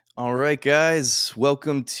All right, guys,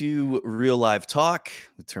 welcome to Real Live Talk.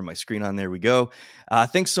 I'll turn my screen on. There we go.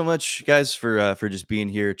 Thanks so much, guys, for just being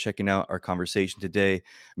here, checking out our conversation today.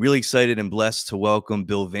 Really excited and blessed to welcome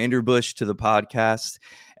Bill Vanderbush to the podcast.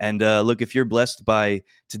 And look, if you're blessed by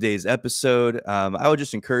today's episode, I would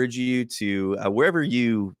just encourage you to wherever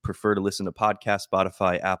you prefer to listen to podcasts,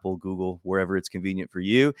 Spotify, Apple, Google, wherever it's convenient for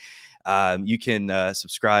you. You can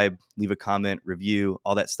subscribe, leave a comment, review.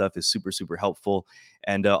 All that stuff is super, super helpful.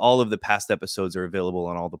 And all of the past episodes are available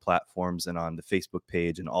on all the platforms and on the Facebook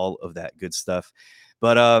page and all of that good stuff.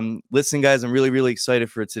 But listen, guys, I'm really, really excited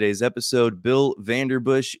for today's episode. Bill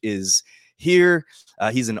Vanderbush is here.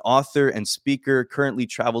 He's an author and speaker, currently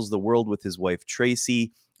travels the world with his wife,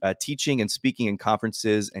 Tracy, teaching and speaking in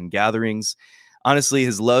conferences and gatherings. Honestly,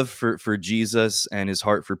 his love for Jesus and his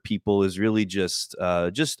heart for people is really just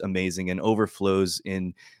amazing and overflows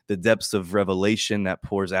in the depths of revelation that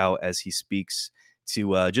pours out as he speaks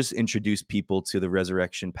to just introduce people to the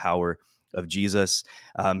resurrection power of Jesus.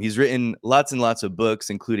 He's written lots and lots of books,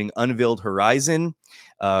 including Unveiled Horizon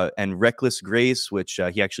and Reckless Grace, which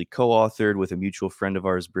he actually co-authored with a mutual friend of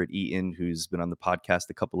ours, Britt Eaton, who's been on the podcast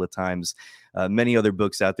a couple of times. Many other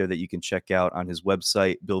books out there that you can check out on his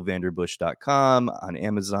website, billvanderbush.com, on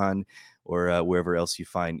Amazon, or wherever else you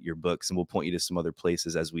find your books. And we'll point you to some other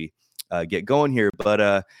places as we get going here.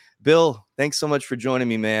 But Bill, thanks so much for joining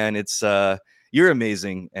me, man. You're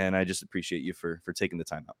amazing, and I just appreciate you for taking the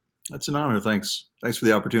time out. That's an honor. Thanks for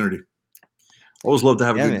the opportunity. Always love to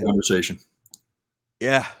have a good conversation.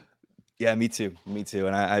 Yeah, me too.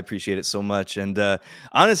 And I appreciate it so much. And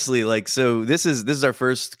honestly, so this is our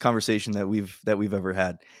first conversation that we've ever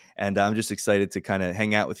had. And I'm just excited to kind of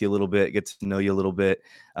hang out with you a little bit, get to know you a little bit.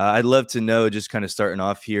 I'd love to know, just kind of starting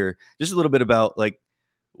off here, just a little bit about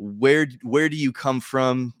where do you come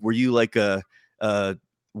from? Were you like a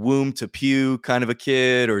womb to pew kind of a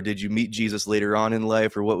kid, or did you meet Jesus later on in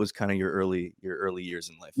life, or what was kind of your early years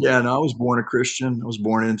in life? Yeah, no, I was born a Christian. I was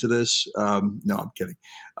born into this. No, I'm kidding.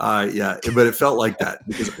 Yeah, but it felt like that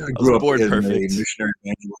because I grew up in a missionary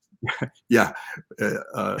evangelist. Yeah,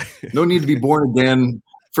 no need to be born again.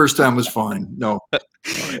 First time was fine. No,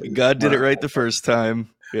 God did it right the first time.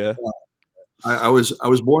 Yeah. I was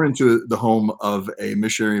born into the home of a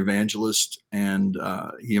missionary evangelist, and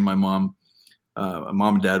he and my mom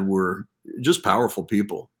and dad were just powerful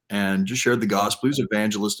people and just shared the gospel. He was an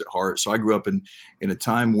evangelist at heart. So I grew up in a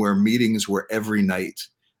time where meetings were every night,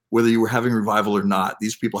 whether you were having revival or not.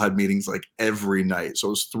 These people had meetings like every night. So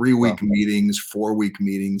it was 3-week meetings, 4-week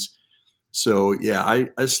meetings. So yeah,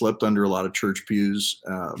 I slept under a lot of church pews.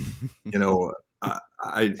 I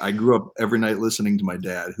grew up every night listening to my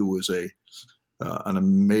dad, who was an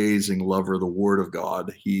amazing lover of the Word of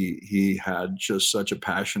God. He had just such a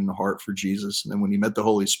passion and heart for Jesus. And then when he met the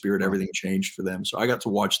Holy Spirit, everything changed for them. So I got to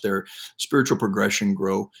watch their spiritual progression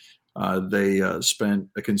grow. They spent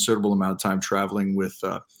a considerable amount of time traveling with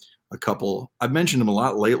a couple. I've mentioned them a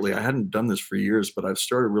lot lately. I hadn't done this for years, but I've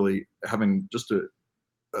started really having just a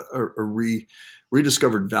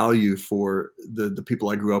rediscovered value for the people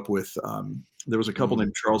I grew up with. There was a couple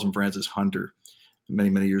named Charles and Francis Hunter.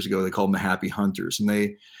 Many years ago. They called them the Happy Hunters, and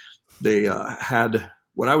they had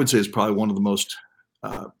what I would say is probably one of the most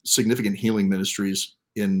significant healing ministries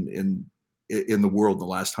in the world in the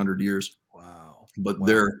last 100 years. Wow! But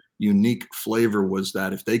their unique flavor was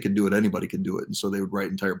that if they could do it, anybody could do it. And so they would write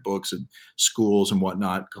entire books in schools and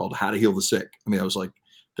whatnot called "How to Heal the Sick." I mean, that was like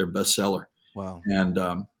their bestseller. Wow! And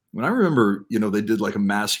when I remember, they did like a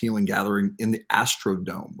mass healing gathering in the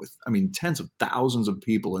Astrodome with, tens of thousands of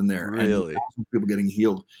people in there, really, and thousands of people getting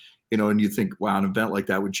healed, and you think, wow, an event like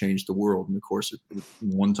that would change the world. And of course, it was a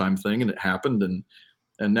one-time thing, and it happened. And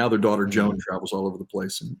now their daughter Joan travels all over the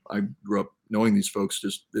place. And I grew up knowing these folks;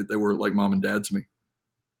 they were like mom and dad to me.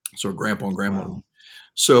 So grandpa and grandma. Wow.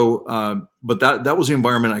 So, but that was the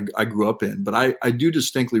environment I grew up in. But I do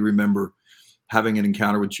distinctly remember having an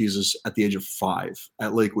encounter with Jesus at the age of 5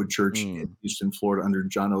 at Lakewood Church in Houston, Florida, under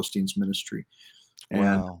John Osteen's ministry. And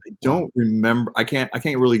I don't remember, I can't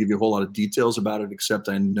really give you a whole lot of details about it, except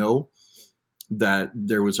I know that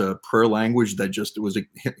there was a prayer language that just was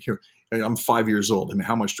I'm 5 years old. I mean,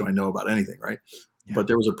 how much do I know about anything, right? Yeah. But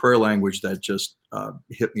there was a prayer language that just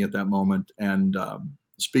hit me at that moment. And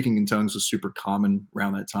speaking in tongues was super common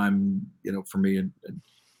around that time, for me and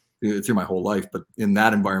through my whole life, but in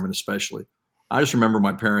that environment especially. I just remember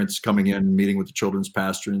my parents coming in, meeting with the children's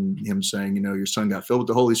pastor, and him saying, your son got filled with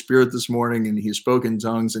the Holy Spirit this morning, and he spoke in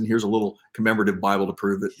tongues, and here's a little commemorative Bible to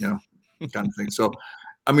prove it, kind of thing. So,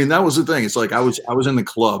 that was the thing. It's like I was in the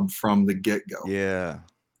club from the get-go. Yeah.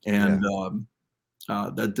 And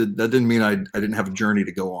that didn't mean I didn't have a journey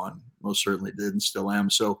to go on. most certainly did and still am.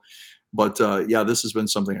 So, but yeah, this has been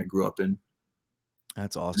something I grew up in.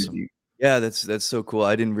 That's awesome. Yeah, that's so cool.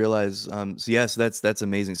 I didn't realize. So yes, that's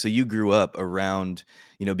amazing. So you grew up around,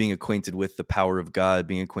 being acquainted with the power of God,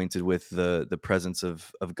 being acquainted with the presence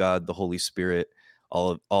of God, the Holy Spirit,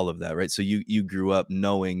 all of that, right? So you grew up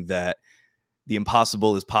knowing that the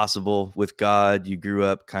impossible is possible with God. You grew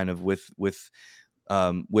up kind of with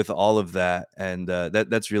all of that, and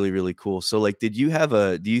that's really really cool. So like, did you have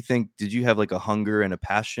like a hunger and a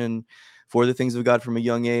passion for the things of God from a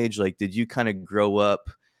young age? Like, did you kind of grow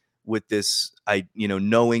up with this,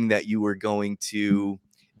 knowing that you were going to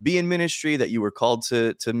be in ministry, that you were called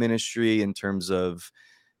to ministry, in terms of,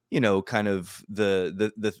 kind of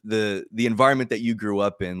the environment that you grew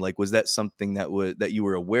up in? Like, was that something that you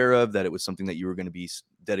were aware of, that it was something that you were going to be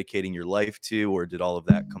dedicating your life to, or did all of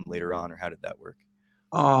that come later on, or how did that work?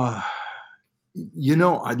 Uh,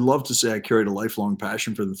 I'd love to say I carried a lifelong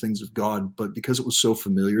passion for the things of God, but because it was so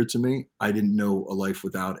familiar to me, I didn't know a life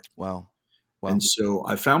without it. Wow. And Wow. so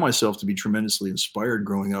I found myself to be tremendously inspired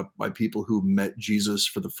growing up by people who met Jesus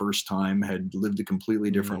for the first time, had lived a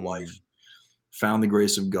completely different Mm, life, found the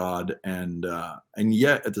grace of God, and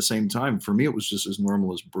yet at the same time, for me, it was just as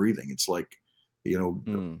normal as breathing. It's like, you know,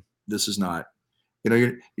 mm, this is not,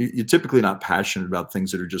 you're typically not passionate about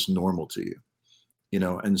things that are just normal to you,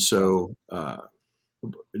 and yeah. so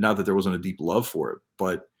not that there wasn't a deep love for it,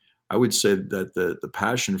 but I would say that the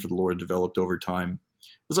passion for the Lord developed over time.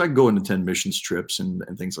 As I go and attend missions trips and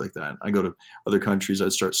things like that, I go to other countries, I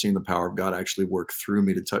start seeing the power of God actually work through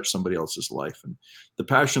me to touch somebody else's life. And the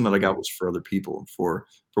passion that I got Mm, was for other people, and for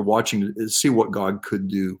watching to see what God could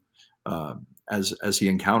do as He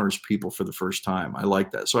encounters people for the first time. I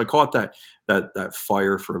like that. So I caught that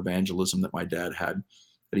fire for evangelism that my dad had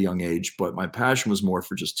at a young age, but my passion was more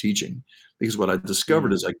for just teaching, because what I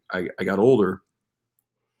discovered mm, as I got older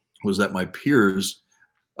was that my peers,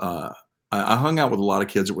 uh, I hung out with a lot of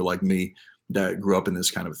kids that were like me, that grew up in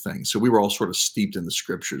this kind of thing. So we were all sort of steeped in the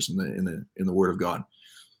scriptures and in the Word of God.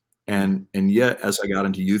 mm, And yet, as I got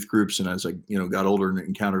into youth groups and as I got older and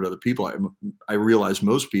encountered other people, I realized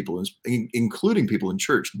most people, including people in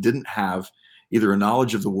church, didn't have either a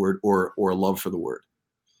knowledge of the Word or a love for the Word.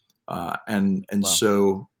 And wow.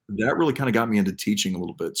 so that really kind of got me into teaching a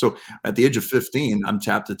little bit. So at the age of 15, I'm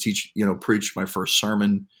tapped to teach, preach my first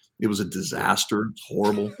sermon. It was a Yeah. disaster. It's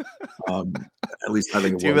horrible. Um, at least I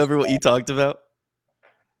think it Do you was. remember what you talked about?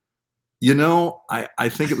 I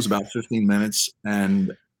think it was about 15 minutes,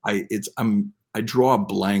 and I draw a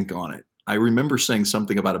blank on it. I remember saying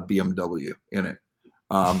something about a BMW in it.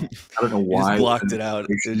 I don't know You just why. It was blocked an it out. It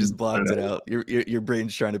illustration. just I don't blocked it know. out. Your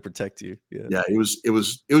brain's trying to protect you. Yeah. Yeah, it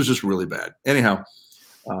was just really bad. Anyhow,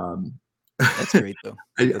 um, That's great though.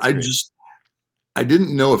 I, That's I great. just I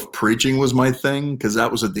didn't know if preaching was my thing, because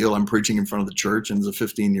that was a deal. I'm preaching in front of the church, and as a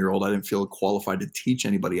 15-year-old, I didn't feel qualified to teach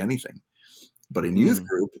anybody anything. But in youth Mm,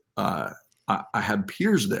 group, I had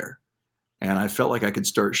peers there, and I felt like I could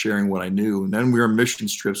start sharing what I knew. And then we were on mission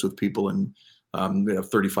trips with people, and we have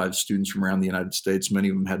 35 students from around the United States. Many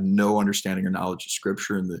of them had no understanding or knowledge of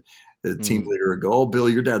Scripture, and the team mm, leader would go, "Oh, Bill,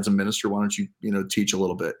 your dad's a minister. Why don't you, teach a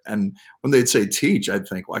little bit?" And when they'd say teach, I'd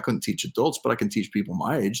think, "Well, I couldn't teach adults, but I can teach people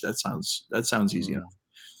my age. That sounds easy enough." mm.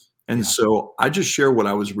 And Yeah. so I just share what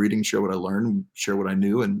I was reading, share what I learned, share what I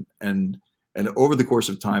knew, and over the course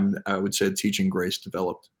of time, I would say teaching grace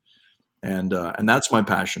developed, and that's my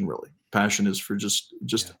passion really. Passion is for just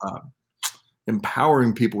Yeah.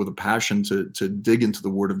 empowering people with a passion to dig into the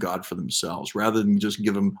Word of God for themselves, rather than just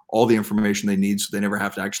give them all the information they need so they never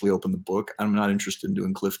have to actually open the book. I'm not interested in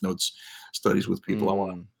doing Cliff Notes studies with people.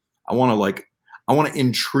 Mm, I want to like I want to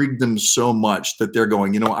intrigue them so much that they're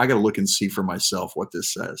going, I got to look and see for myself what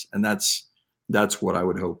this says, and that's what I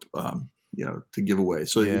would hope, to give away.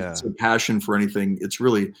 So it's yeah. a passion for anything. It's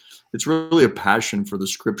really a passion for the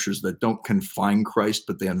scriptures that don't confine Christ,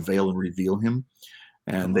 but they unveil and reveal Him,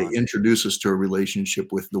 and Come they on. introduce us to a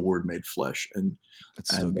relationship with the Word made flesh, and That's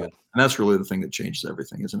so and uh, good. and that's really the thing that changes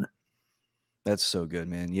everything, isn't it? That's so good,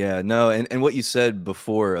 man. Yeah, no, and what you said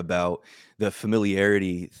before about the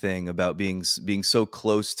familiarity thing, about being so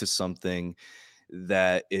close to something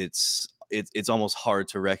that it's almost hard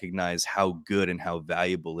to recognize how good and how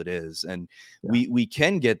valuable it is. And Yeah. we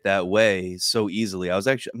can get that way so easily. I've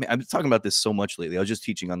been talking about this so much lately. I was just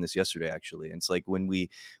teaching on this yesterday, actually. And it's like when we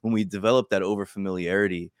develop that over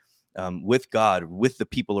familiarity, with God, with the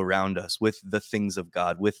people around us, with the things of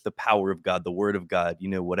God, with the power of God, the word of God,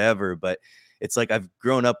 whatever. But it's like I've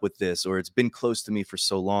grown up with this, or it's been close to me for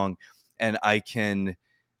so long, and I can,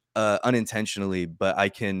 unintentionally, but I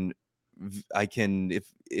can,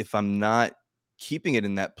 if I'm not keeping it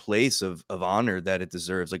in that place of honor that it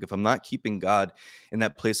deserves, like if I'm not keeping God in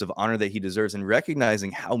that place of honor that he deserves, and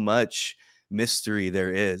recognizing how much mystery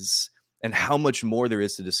there is and how much more there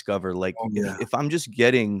is to discover, like Oh, yeah. if I'm just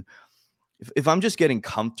getting if I'm just getting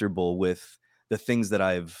comfortable with the things that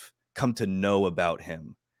I've come to know about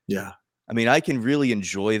him, Yeah. I mean, I can really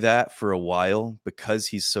enjoy that for a while because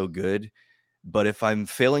he's so good. But if I'm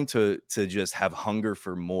failing to just have hunger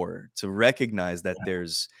for more, to recognize that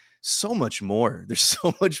there's so much more, there's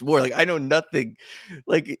so much more. Like I know nothing,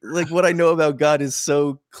 like what I know about God is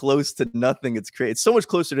so close to nothing. It's crazy. It's so much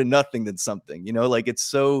closer to nothing than something, you know, like it's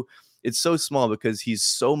so small because he's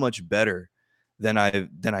so much better than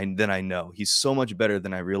I know. He's so much better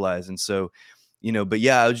than I realize. And so, you know, but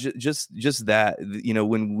yeah, just that, you know,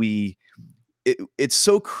 when it's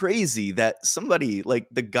so crazy that somebody like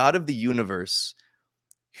the God of the universe,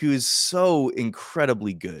 who is so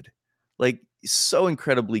incredibly good, like so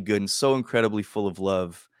incredibly good and so incredibly full of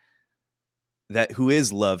love, that who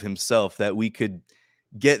is love himself, that we could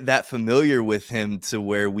get that familiar with him to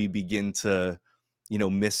where we begin to, you know,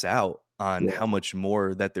 miss out on Yeah. how much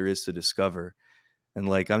more that there is to discover. And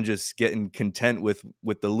like I'm just getting content with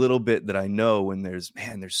the little bit that I know, and there's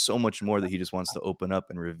so much more that he just wants to open up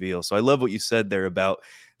and reveal. So I love what you said there about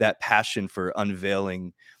that passion for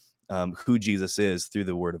unveiling who Jesus is through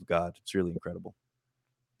the word of God. It's really incredible.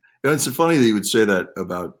 And it's funny that you would say that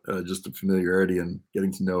about just the familiarity and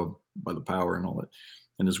getting to know by the power and all that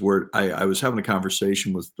and his word. I was having a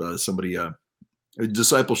conversation with somebody.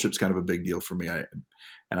 Discipleship's kind of a big deal for me.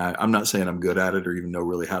 I'm not saying I'm good at it or even know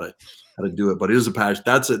really how to do it, but it is a passion.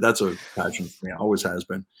 That's a passion for me. It always has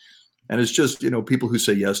been. And it's just, you know, people who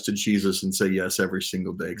say yes to Jesus and say yes every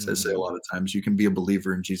single day. Because I say a lot of times you can be a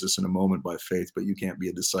believer in Jesus in a moment by faith, but you can't be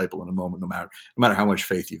a disciple in a moment, no matter how much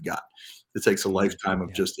faith you've got. It takes a lifetime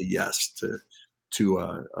of just a yes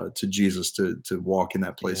to Jesus to walk in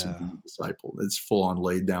that place and be Yeah. a disciple. It's full on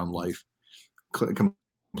laid down life,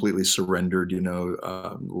 completely surrendered, you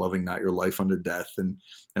know, loving not your life unto death and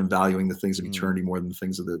valuing the things of Mm. eternity more than the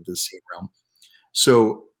things of the seen realm.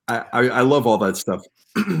 So I love all that stuff,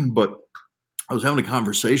 but I was having a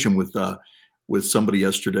conversation with somebody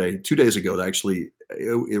yesterday, 2 days ago. That actually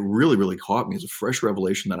it really caught me as a fresh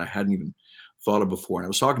revelation that I hadn't even thought of before. And I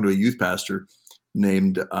was talking to a youth pastor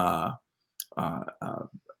named uh, uh,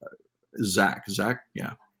 Zach.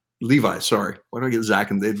 Yeah, Levi. Sorry, why do I get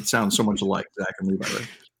Zach? And they sound so much alike, Zach and Levi, right?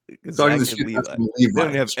 Talking to Zach this and youth pastor Levi. named They don't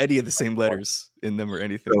Levi. have any of the same letters in them or So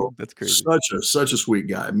anything. That's crazy. such a sweet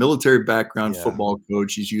guy, military background, Yeah. football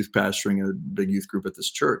coach. He's youth pastoring a big youth group at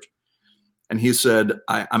this church. And he said,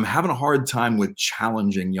 I'm having a hard time with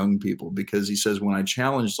challenging young people because he says when I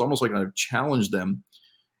challenge, it's almost like I've challenged them.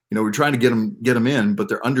 You know, we're trying to get them in, but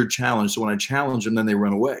they're under challenge. So when I challenge them, then they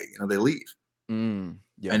run away. You know, they leave.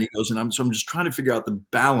 Yeah. And he goes, and I'm just trying to figure out the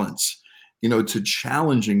balance, you know, to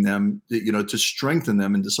challenging them, you know, to strengthen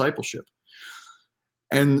them in discipleship.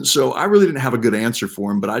 And so I really didn't have a good answer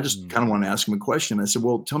for him, but I just Mm. kind of want to ask him a question. I said,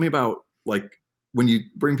 well, tell me about like when you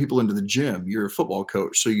bring people into the gym, you're a football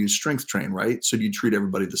coach, so you strength train, right? So do you treat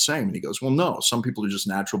everybody the same? And he goes, well, no, some people are just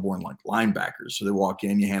natural born like linebackers. So they walk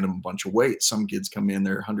in, you hand them a bunch of weight. Some kids come in,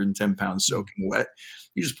 they're 110 pounds soaking wet.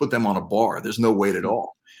 You just put them on a bar. There's no weight at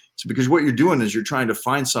all. So because what you're doing is you're trying to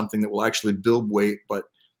find something that will actually build weight. But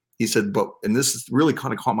he said, and this is really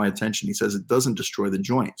kind of caught my attention. He says, it doesn't destroy the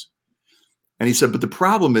joints. And he said, but the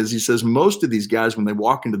problem is, he says, most of these guys, when they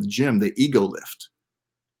walk into the gym, they ego lift.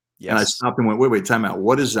 And I Yes. stopped and went, wait, time out.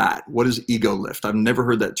 What is that? What is ego lift? I've never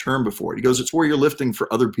heard that term before. He goes, it's where you're lifting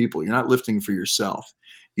for other people. You're not lifting for yourself.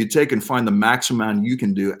 You take and find the maximum amount you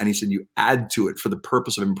can do. And he said, you add to it for the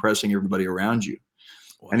purpose of impressing everybody around you.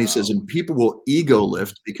 And he says, and people will ego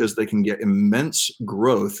lift because they can get immense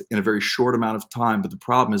growth in a very short amount of time. But the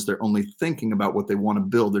problem is they're only thinking about what they want to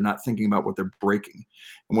build. They're not thinking about what they're breaking.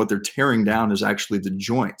 And what they're tearing down is actually the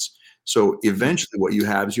joints. So eventually what you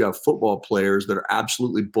have is you have football players that are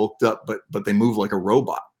absolutely bulked up, but they move like a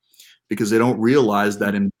robot because they don't realize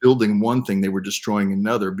that in building one thing, they were destroying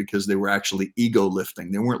another because they were actually ego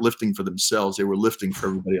lifting. They weren't lifting for themselves. They were lifting for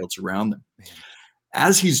everybody else around them. Man.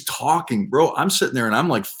 As he's talking, bro, I'm sitting there and I'm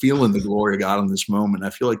like feeling the glory of God in this moment. I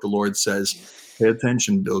feel like the Lord says, pay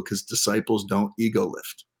attention, Bill, because disciples don't ego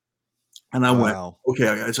lift. And I went, Wow. okay.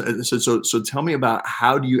 I said, so tell me about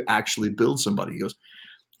how do you actually build somebody?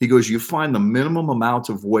 He goes, you find the minimum amount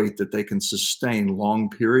of weight that they can sustain long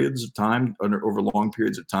periods of time, over long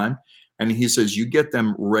periods of time. And he says, you get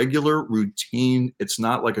them regular routine. It's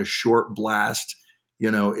not like a short blast. You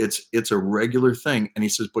know, it's a regular thing. And he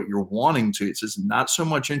says, but you're wanting to, it says, not so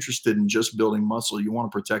much interested in just building muscle. You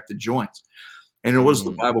want to protect the joints. And what does the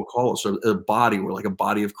Bible call us? A body. We're like a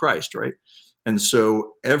body of Christ, right? And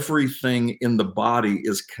so everything in the body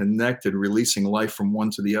is connected, releasing life from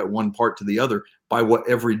one part to the other by what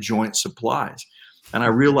every joint supplies. And I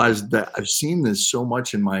realized that I've seen this so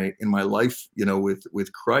much in my life,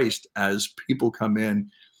 with Christ, as people come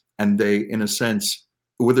in and they, in a sense,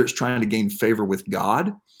 whether it's trying to gain favor with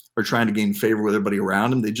God or trying to gain favor with everybody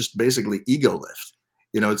around them, they just basically ego lift.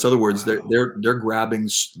 It's other words, Wow. they're grabbing,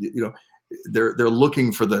 they're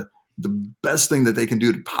looking for the best thing that they can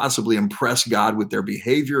do to possibly impress God with their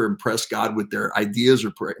behavior, impress God with their ideas,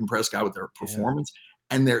 or impress God with their performance,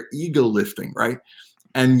 and they're ego lifting, right?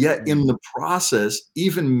 And yet in the process,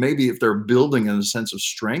 even maybe if they're building in a sense of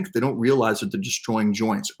strength, they don't realize that they're destroying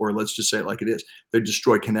joints, or let's just say it like it is, they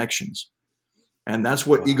destroy connections. And that's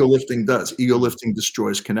what ego lifting does. Ego lifting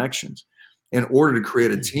destroys connections. In order to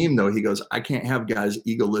create a team, though, he goes, I can't have guys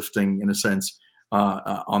ego lifting, in a sense,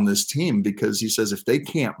 on this team, because he says if they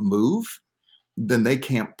can't move, then they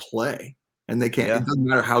can't play. And they can't, it doesn't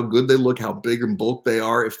matter how good they look, how big and bulk they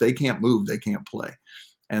are. If they can't move, they can't play.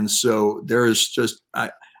 And so there is just,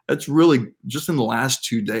 that's really just in the last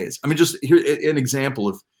 2 days. I mean, just here, an example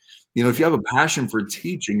of, if you have a passion for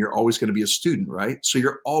teaching, you're always going to be a student, right? So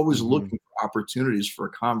you're always looking for opportunities for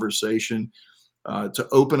a conversation, to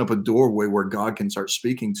open up a doorway where God can start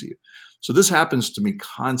speaking to you. So this happens to me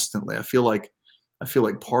constantly. I feel like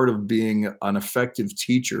part of being an effective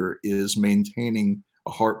teacher is maintaining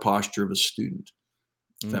a heart posture of a student.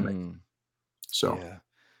 If that makes sense. So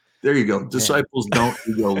there you go. Disciples don't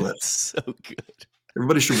ego lift. So good.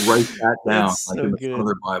 Everybody should write that down, That's like so in the good. front of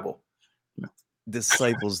their Bible.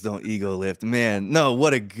 Disciples don't ego lift. Man, no,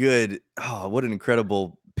 what an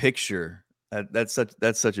incredible picture. That's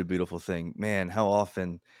such a beautiful thing. Man, how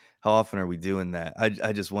often are we doing that?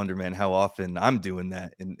 I just wonder, man, how often I'm doing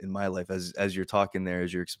that in my life. As you're talking there,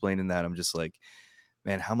 as you're explaining that, I'm just like,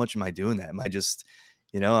 man, how much am I doing that? Am I just,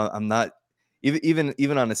 I'm not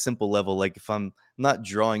even on a simple level, like if I'm not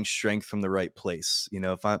drawing strength from the right place,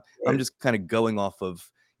 if I'm just kind of going off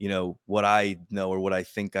of what I know or what I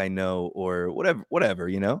think I know or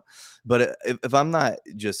whatever, but if I'm not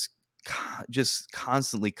just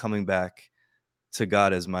constantly coming back to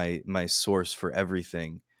God as my source for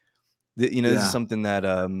everything, this is something that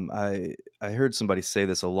I heard somebody say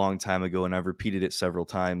this a long time ago, and I've repeated it several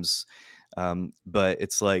times, but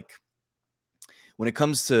it's like when it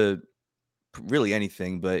comes to really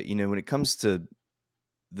anything, but when it comes to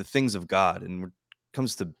the things of God, and when it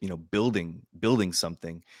comes to building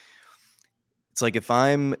something, it's like if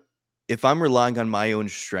I'm relying on my own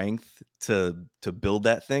strength to build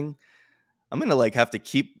that thing, I'm gonna like have to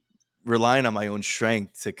keep relying on my own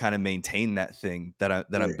strength to kind of maintain that thing that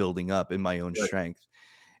I'm building up in my own strength.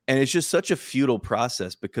 And it's just such a futile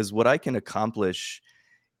process, because what I can accomplish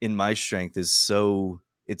in my strength is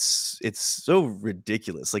it's so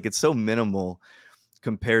ridiculous. Like, it's so minimal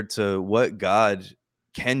compared to what God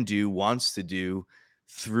can do, wants to do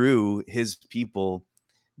through his people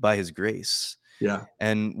by his grace. Yeah.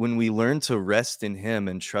 And when we learn to rest in him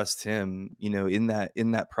and trust him, in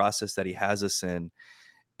that process that he has us in,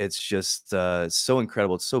 it's just so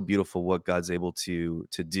incredible. It's so beautiful what God's able to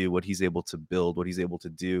do, what he's able to build, what he's able to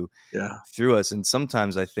do through us. And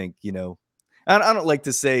sometimes I think, I don't like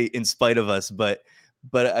to say in spite of us, but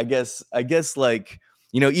I guess like,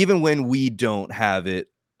 even when we don't have it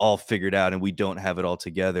all figured out and we don't have it all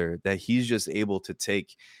together, that he's just able to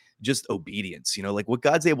take just obedience, like what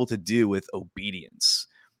God's able to do with obedience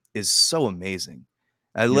is so amazing.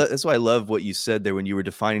 That's why I love what you said there when you were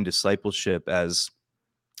defining discipleship as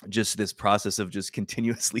just this process of just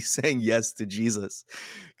continuously saying yes to Jesus,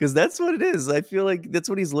 because that's what it is. I feel like that's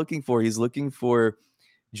what he's looking for. He's looking for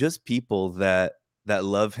just people that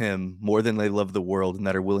love him more than they love the world, and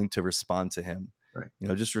that are willing to respond to him.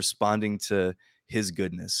 Right. Just responding to his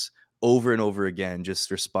goodness over and over again, just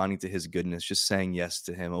responding to his goodness, just saying yes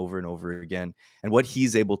to him over and over again. And what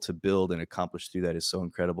he's able to build and accomplish through that is so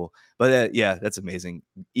incredible. But yeah, that's amazing.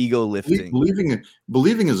 Ego lifting.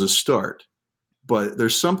 Believing is a start, but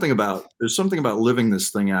there's something about living this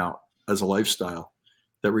thing out as a lifestyle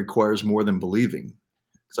that requires more than believing.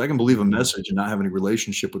 Because I can believe a message and not have any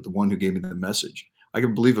relationship with the one who gave me the message. I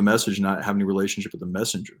can believe a message and not have any relationship with the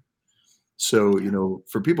messenger. So,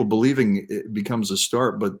 for people, believing, it becomes a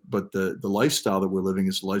start, but the lifestyle that we're living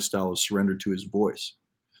is a lifestyle of surrender to his voice.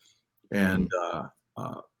 And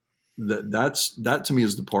that to me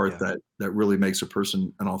is the part that really makes a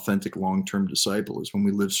person an authentic long-term disciple, is when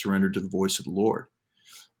we live surrendered to the voice of the Lord.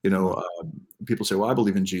 People say, well, I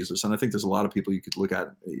believe in Jesus. And I think there's a lot of people you could look at,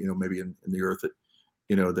 maybe in the earth that,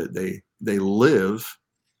 that they live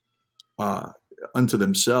unto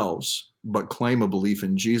themselves, but claim a belief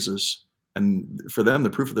in Jesus, And for them, the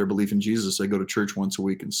proof of their belief in Jesus, they go to church once a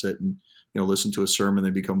week and sit and, listen to a sermon. They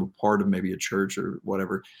become a part of maybe a church or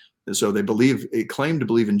whatever. And so they claim to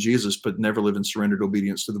believe in Jesus, but never live in surrendered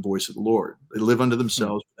obedience to the voice of the Lord. They live unto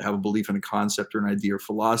themselves, they have a belief in a concept or an idea or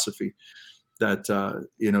philosophy that,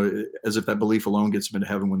 as if that belief alone gets them into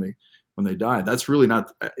heaven when they die. That's really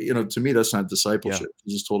not, to me, that's not discipleship.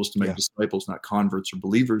 Jesus told us to make disciples, not converts or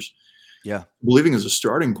believers. Yeah. Believing is a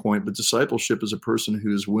starting point, but discipleship is a person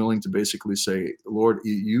who is willing to basically say, Lord,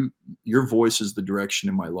 your voice is the direction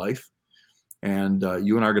in my life. And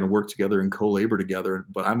you and I are going to work together and co-labor together,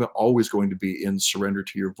 but I'm always going to be in surrender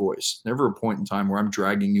to your voice. Never a point in time where I'm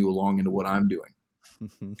dragging you along into what I'm doing.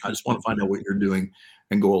 I just want to find out what you're doing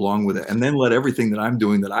and go along with it. And then let everything that I'm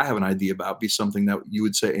doing that I have an idea about be something that you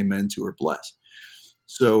would say amen to or bless.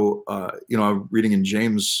 So, I'm reading in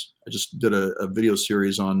James. I just did a video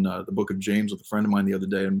series on the book of James with a friend of mine the other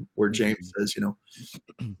day, and where James says,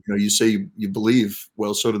 you say you believe,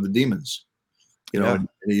 well, so do the demons. And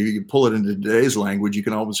you pull it into today's language, you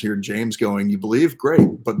can almost hear James going, you believe?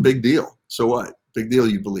 Great, but big deal. So what? Big deal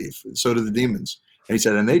you believe. So do the demons. And he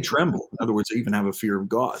said, and they tremble. In other words, they even have a fear of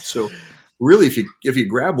God. So really, if you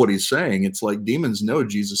grab what he's saying, it's like demons know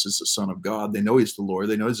Jesus is the Son of God. They know he's the Lord.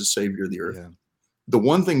 They know he's the Savior of the earth. Yeah. The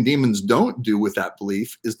one thing demons don't do with that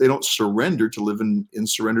belief is they don't surrender to live in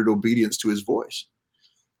surrendered obedience to his voice.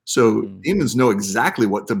 So demons know exactly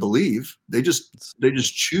what to believe. They just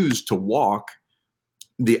choose to walk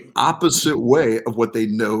the opposite way of what they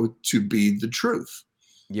know to be the truth.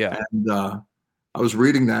 Yeah. And I was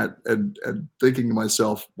reading that and thinking to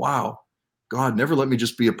myself, wow, God, never let me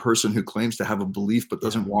just be a person who claims to have a belief but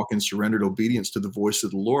doesn't walk in surrendered obedience to the voice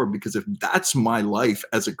of the Lord. Because if that's my life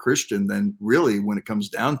as a Christian, then really when it comes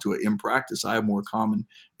down to it, in practice, I have more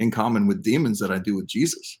in common with demons than I do with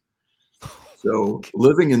Jesus. So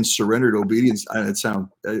living in surrendered obedience,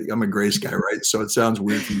 I'm a grace guy, right? So it sounds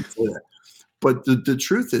weird for me to say that. But the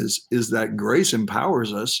truth is that grace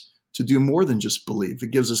empowers us to do more than just believe.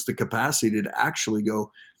 It gives us the capacity to actually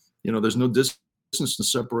go, there's no distance and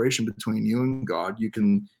separation between you and God. You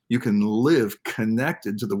can live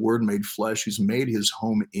connected to the Word made flesh who's made his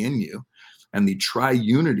home in you. And the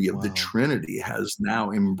triunity of the Trinity has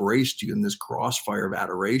now embraced you in this crossfire of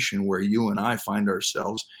adoration where you and I find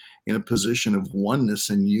ourselves in a position of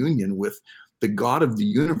oneness and union with the God of the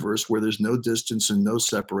universe, where there's no distance and no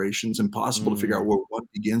separations, impossible to figure out where one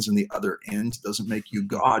begins and the other ends. Doesn't make you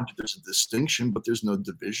God. There's a distinction, but there's no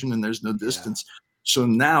division and there's no distance. Yeah. So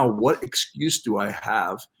now what excuse do I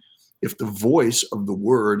have if the voice of the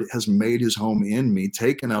Word has made his home in me,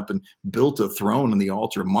 taken up and built a throne on the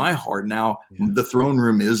altar of my heart? Now the throne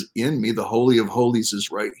room is in me. The Holy of Holies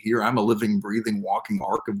is right here. I'm a living, breathing, walking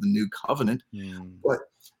ark of the new covenant. But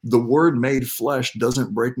the Word made flesh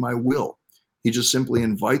doesn't break my will. He just simply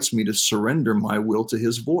invites me to surrender my will to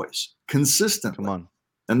his voice consistently. Come on.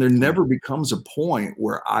 And there never becomes a point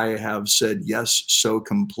where I have said yes so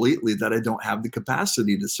completely that I don't have the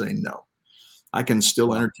capacity to say no. I can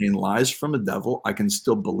still entertain lies from a devil. I can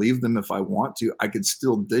still believe them if I want to. I could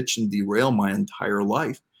still ditch and derail my entire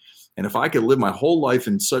life. And if I could live my whole life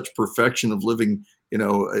in such perfection of living,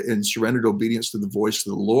 in surrendered obedience to the voice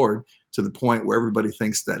of the Lord, to the point where everybody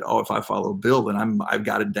thinks that, if I follow Bill, then I've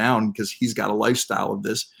got it down because he's got a lifestyle of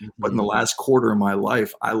this. But in the last quarter of my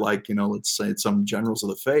life, I let's say some generals of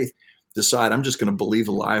the faith decide I'm just going to believe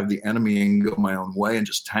a lie of the enemy and go my own way and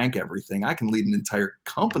just tank everything. I can lead an entire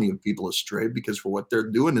company of people astray because for what they're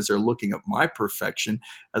doing is they're looking at my perfection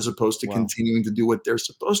as opposed to continuing to do what they're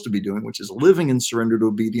supposed to be doing, which is living in surrendered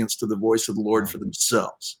obedience to the voice of the Lord for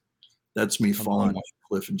themselves. That's me falling off the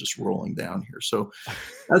cliff and just rolling down here. So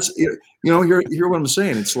that's, you hear what I'm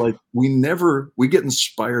saying? It's like we get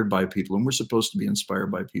inspired by people, and we're supposed to be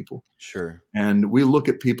inspired by people. Sure. And we look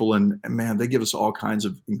at people and man, they give us all kinds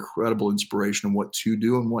of incredible inspiration on what to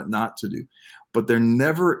do and what not to do. But there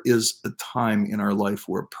never is a time in our life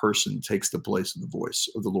where a person takes the place of the voice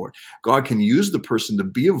of the Lord. God can use the person to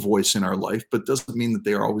be a voice in our life, but doesn't mean that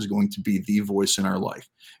they are always going to be the voice in our life.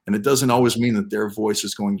 And it doesn't always mean that their voice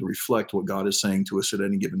is going to reflect what God is saying to us at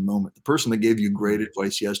any given moment. The person that gave you great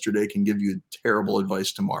advice yesterday can give you terrible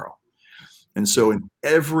advice tomorrow. And so in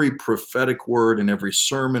every prophetic word and every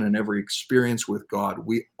sermon and every experience with God,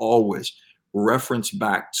 we always reference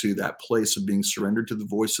back to that place of being surrendered to the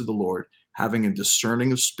voice of the Lord, having a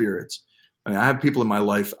discerning of spirits. I mean, I have people in my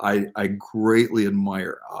life I greatly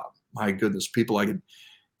admire. My goodness, people I could,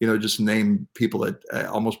 just name people that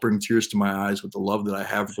almost bring tears to my eyes with the love that I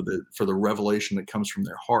have for the revelation that comes from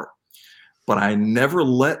their heart. But I never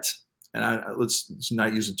let's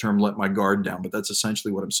not use the term "let my guard down," but that's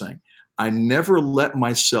essentially what I'm saying. I never let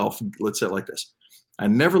myself, let's say it like this. I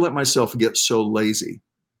never let myself get so lazy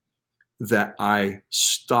that I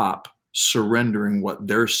stop surrendering what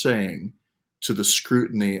they're saying to the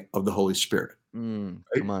scrutiny of the Holy Spirit. Right?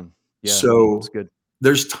 Come on. Yeah, that's So good.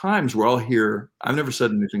 there's times where I'll hear, I've never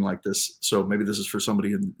said anything like this, so maybe this is for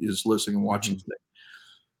somebody who is listening and watching today.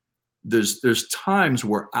 There's times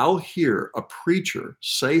where I'll hear a preacher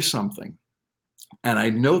say something, and I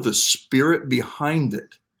know the spirit behind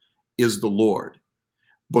it is the Lord.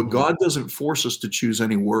 But God doesn't force us to choose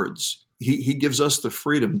any words. He gives us the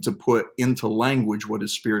freedom to put into language what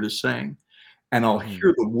his spirit is saying. And I'll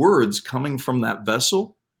hear the words coming from that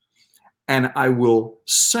vessel, and I will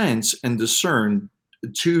sense and discern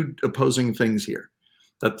two opposing things here.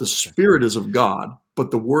 That the spirit is of God, but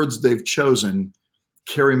the words they've chosen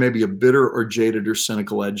carry maybe a bitter or jaded or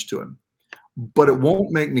cynical edge to him. But it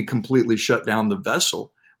won't make me completely shut down the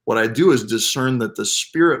vessel. What I do is discern that the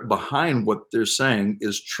spirit behind what they're saying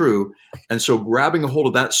is true. And so grabbing a hold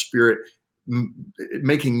of that spirit,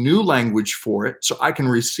 making new language for it so I can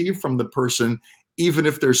receive from the person, even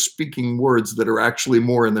if they're speaking words that are actually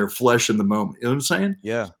more in their flesh in the moment. You know what I'm saying?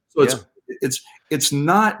 Yeah. So it's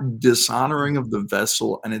not dishonoring of the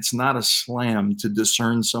vessel, and it's not a slam to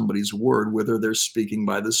discern somebody's word, whether they're speaking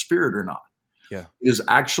by the Spirit or not. Yeah. It is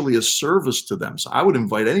actually a service to them. So I would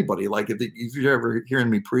invite anybody, like if you're ever hearing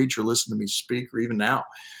me preach or listen to me speak, or even now,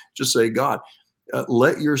 just say, God,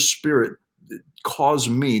 let your spirit cause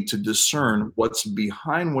me to discern what's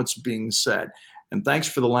behind what's being said. And thanks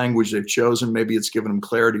for the language they've chosen. Maybe it's given them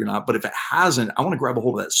clarity or not. But if it hasn't, I want to grab a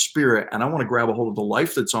hold of that spirit, and I want to grab a hold of the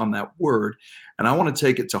life that's on that word, and I want to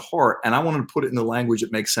take it to heart, and I want to put it in the language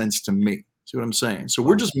that makes sense to me. See what I'm saying? So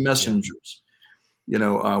we're just messengers. You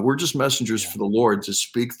know, we're just messengers for the Lord to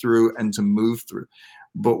speak through and to move through.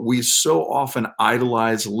 But we so often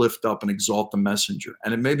idolize, lift up, and exalt the messenger.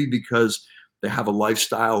 And it may be because they have a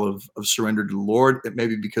lifestyle of surrender to the Lord. It may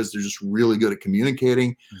be because they're just really good at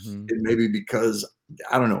communicating. It may be because,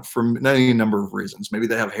 I don't know, for any number of reasons. Maybe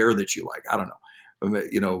they have hair that you like. I don't know.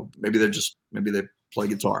 You know, maybe they play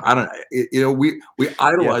guitar. I don't know. We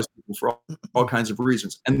idolize people for all kinds of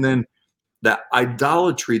reasons. And then that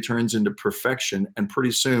idolatry turns into perfection. And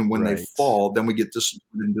pretty soon when they fall, then we get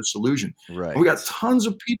disillusioned. Right. And we got tons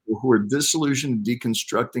of people who are disillusioned,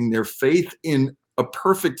 deconstructing their faith in a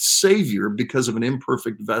perfect savior because of an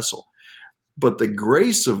imperfect vessel. But the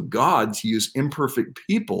grace of God to use imperfect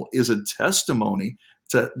people is a testimony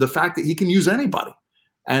to the fact that he can use anybody.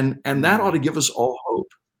 And that ought to give us all hope.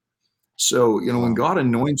 So, you know, when God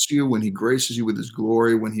anoints you, when he graces you with his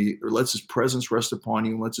glory, when he lets his presence rest upon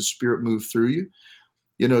you and lets his spirit move through you,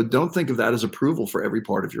 you know, don't think of that as approval for every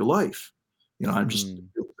part of your life. You know, I'm just,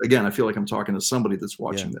 again, I feel like I'm talking to somebody that's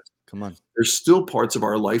watching this. Come on. There's still parts of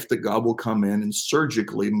our life that God will come in and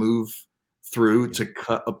surgically move through to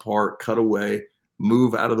cut apart, cut away,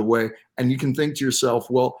 move out of the way. And you can think to yourself,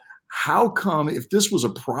 well, how come, if this was a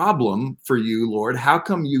problem for you, Lord, how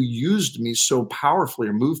come you used me so powerfully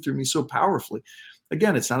or moved through me so powerfully?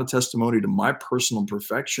 Again, it's not a testimony to my personal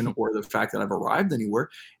perfection or the fact that I've arrived anywhere.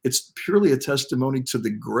 It's purely a testimony to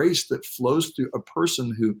the grace that flows through a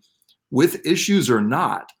person who, with issues or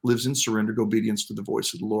not, lives in surrendered obedience to the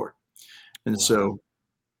voice of the Lord. And so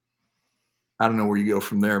I don't know where you go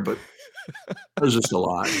from there, but there's just a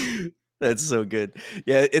lot. That's so good.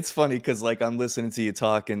 Yeah, it's funny because like I'm listening to you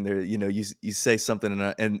talk, and there, you know, you say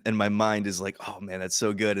something, and my mind is like, oh man, that's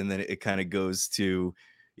so good, and then it kind of goes to,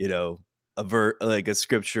 you know, like a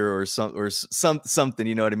scripture or something,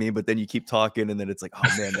 you know what I mean? But then you keep talking, and then it's like,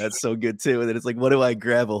 oh man, that's so good too. And then it's like, what do I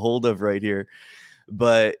grab a hold of right here?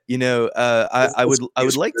 But you know, I would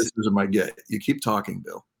like to. Criticism I get. You keep talking,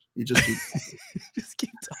 Bill. You just keep just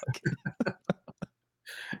keep talking.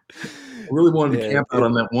 I really wanted to camp out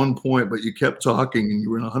on that one point, but you kept talking and you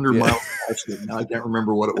were in 100 miles past it. Now I can't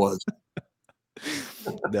remember what it was.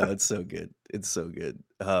 No, it's so good. It's so good.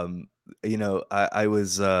 You know, I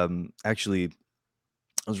was actually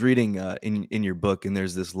I was reading in your book, and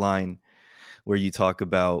there's this line where you talk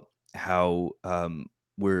about how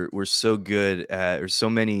we're so good at, or so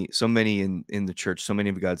many in the church, so many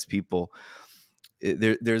of God's people,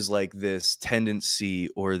 there's like this tendency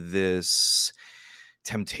or this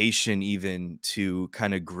temptation even to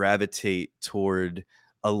kind of gravitate toward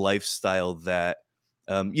a lifestyle that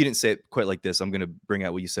you didn't say it quite like this. I'm going to bring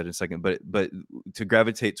out what you said in a second, but to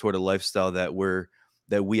gravitate toward a lifestyle that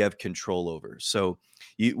we have control over. So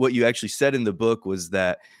what you actually said in the book was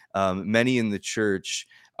that many in the church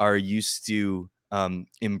are used to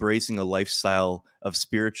embracing a lifestyle of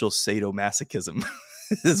spiritual sadomasochism.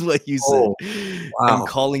 Is what you said. And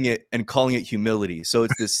calling it humility. So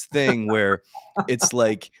it's this thing where it's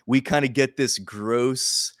like we kind of get this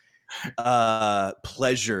gross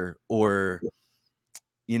pleasure or,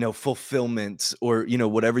 fulfillment or,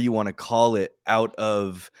 whatever you want to call it out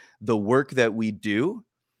of the work that we do.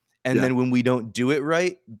 And Yeah. then when we don't do it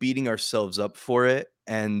right, beating ourselves up for it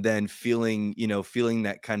and then feeling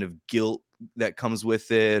that kind of guilt that comes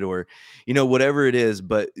with it or, whatever it is,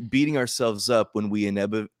 but beating ourselves up when we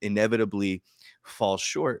inevitably fall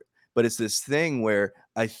short. But it's this thing where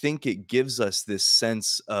I think it gives us this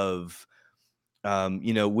sense of,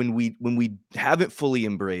 when we haven't fully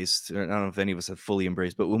embraced, or I don't know if any of us have fully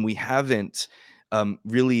embraced, but when we haven't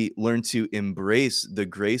really learned to embrace the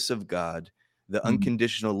grace of God, the Mhm.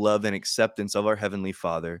 unconditional love and acceptance of our Heavenly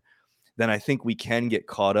Father, then I think we can get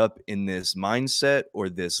caught up in this mindset or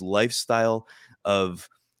this lifestyle of,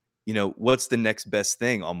 what's the next best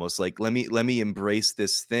thing, almost like let me embrace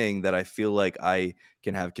this thing that I feel like I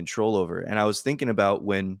can have control over. And I was thinking about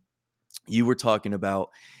when you were talking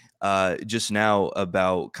about just now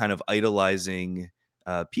about kind of idolizing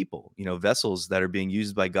people, vessels that are being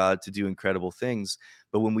used by God to do incredible things.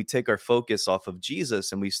 But when we take our focus off of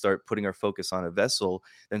Jesus and we start putting our focus on a vessel,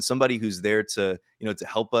 then somebody who's there to, to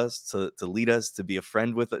help us, to lead us, to be a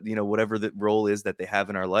friend with, whatever the role is that they have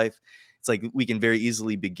in our life, it's like we can very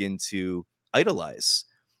easily begin to idolize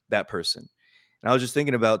that person. And I was just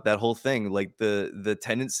thinking about that whole thing, like the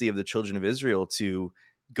tendency of the children of Israel to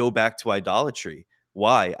go back to idolatry.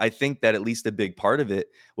 Why? I think that at least a big part of it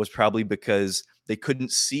was probably because they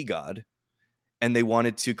couldn't see God and they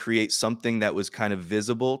wanted to create something that was kind of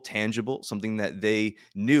visible, tangible, something that they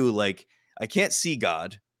knew, like, I can't see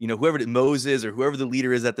God. Whoever Moses or whoever the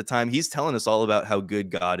leader is at the time, he's telling us all about how good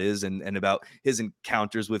God is and about his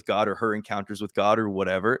encounters with God or her encounters with God or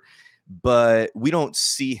whatever. But we don't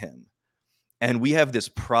see him. And we have this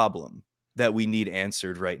problem that we need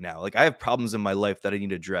answered right now. Like I have problems in my life that I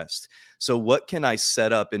need addressed. So what can I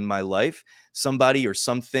set up in my life? Somebody or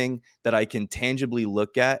something that I can tangibly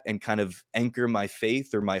look at and kind of anchor my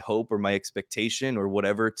faith or my hope or my expectation or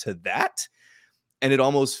whatever to that. And it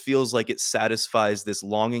almost feels like it satisfies this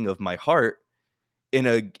longing of my heart in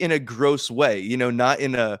a gross way, not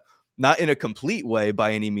in a complete way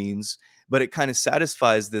by any means, but it kind of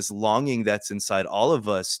satisfies this longing that's inside all of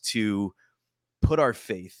us to put our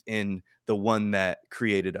faith in the one that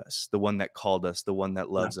created us, the one that called us, the one that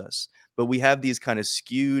Yeah. loves us. But we have these kind of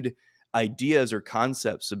skewed ideas or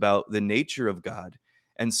concepts about the nature of God.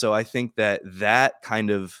 And so I think that kind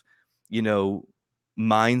of, you know,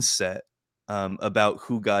 mindset about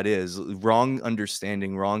who God is, wrong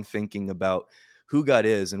understanding, wrong thinking about who God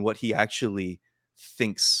is and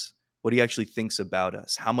thinks what he actually thinks about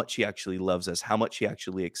us, how much he actually loves us, how much he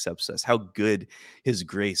actually accepts us, how good his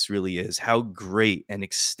grace really is, how great and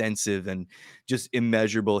extensive and just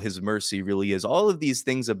immeasurable his mercy really is. All of these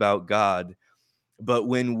things about God. But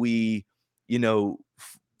when we,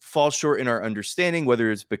 fall short in our understanding,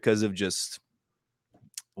 whether it's because of just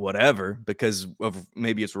whatever, because of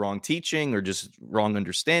maybe it's wrong teaching or just wrong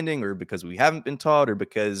understanding, or because we haven't been taught, or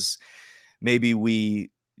because maybe we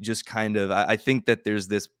just kind of, I think that there's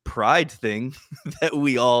this pride thing that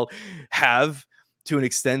we all have to an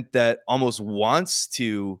extent that almost wants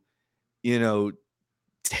to, you know,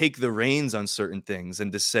 take the reins on certain things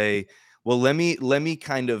and to say, well, let me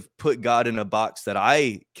kind of put God in a box that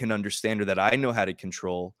I can understand or that I know how to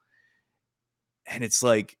control. And it's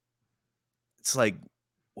like,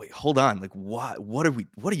 wait, hold on. Like, what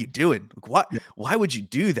are you doing? Like, Yeah. why would you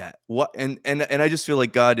do that? What? And I just feel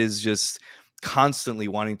like God is just constantly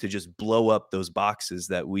wanting to just blow up those boxes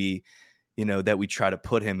that we try to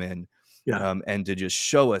put him in, Yeah. and to just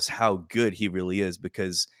show us how good he really is,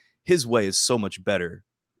 because his way is so much better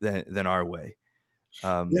than our way.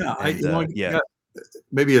 Yeah. Yeah. Yeah,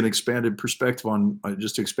 maybe an expanded perspective on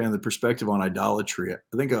just to expand the perspective on idolatry.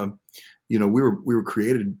 I think, we were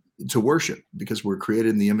created to worship because we're created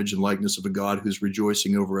in the image and likeness of a God who's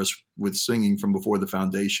rejoicing over us with singing from before the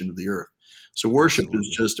foundation of the earth. So worship is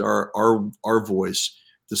Absolutely. just our voice,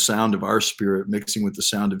 the sound of our spirit mixing with the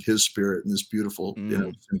sound of His spirit in this beautiful,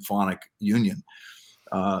 Mm, symphonic union.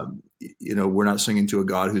 We're not singing to a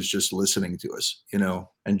God who's just listening to us,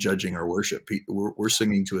 and judging our worship. We're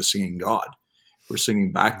singing to a singing God. We're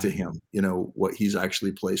singing back to mm, him, what he's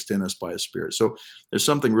actually placed in us by his spirit. So there's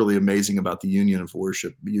something really amazing about the union of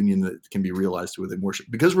worship, the union that can be realized within worship.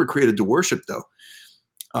 Because we're created to worship, though,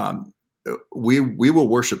 um, we will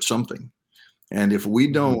worship something. And if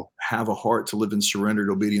we don't mhm, have a heart to live in surrendered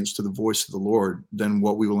obedience to the voice of the Lord, then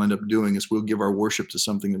what we will end up doing is we'll give our worship to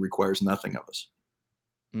something that requires nothing of us.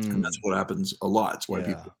 And that's mm. what happens a lot. It's why Yeah.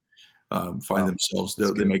 people find Wow. themselves,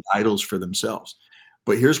 That's they good. make idols for themselves.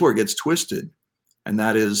 But here's where it gets twisted. And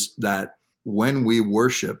that is that when we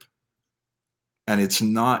worship, and it's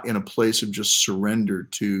not in a place of just surrender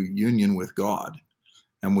to union with God,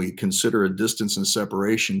 and we consider a distance and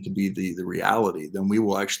separation to be the reality, then we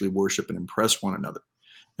will actually worship and impress one another.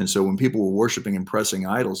 And so when people were worshiping and pressing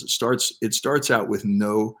idols, it starts out with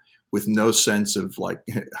no sense of like,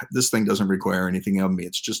 this thing doesn't require anything of me.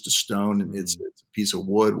 It's just a stone and it's a piece of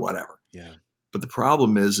wood, whatever. Yeah. But the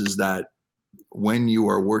problem is that when you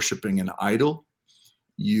are worshiping an idol,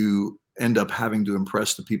 you end up having to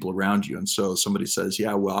impress the people around you. And so somebody says,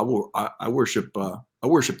 yeah, well, I worship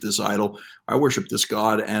this idol. I worship this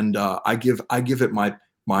God. And I give it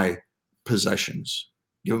my possessions,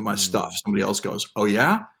 give it my stuff. Somebody else goes, oh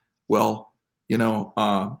yeah, well,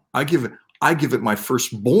 I give it my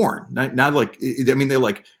firstborn. Not like, I mean,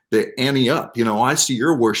 they ante up, I see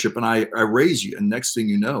your worship and I raise you. And next thing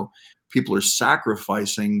you know, people are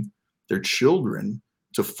sacrificing their children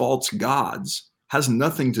to false gods. Has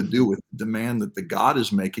nothing to do with the demand that the God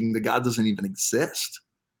is making. The God doesn't even exist,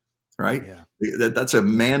 right? Yeah. That's a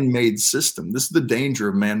man-made system. This is the danger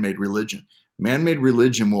of man-made religion. Man-made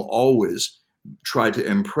religion will always try to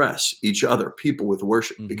impress each other, people with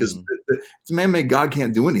worship, because the man-made God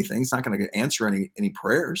can't do anything. It's not going to answer any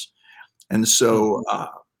prayers. And so,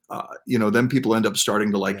 then people end up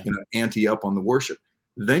starting to ante up on the worship.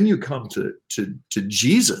 Then you come to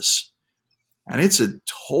Jesus, and it's a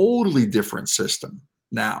totally different system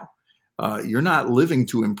now. You're not living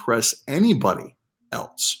to impress anybody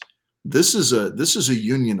else. This is a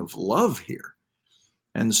union of love here.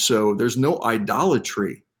 And so there's no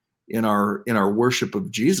idolatry in our worship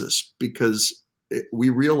of Jesus, because we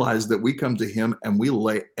realize that we come to him and we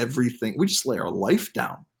lay everything, we just lay our life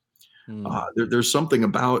down. There's something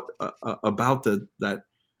about that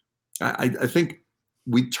I think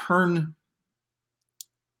we turn,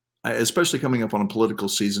 especially coming up on a political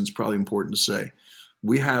season, it's probably important to say,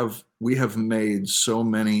 we have made so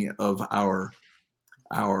many of our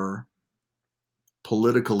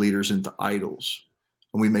political leaders into idols,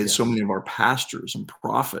 and we made so many of our pastors and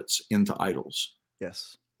prophets into idols.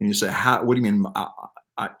 Yes. And you say, what do you mean?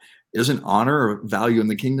 Isn't honor or value in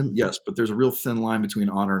the kingdom? Yes, but there's a real thin line between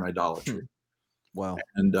honor and idolatry. Wow.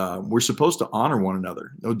 And we're supposed to honor one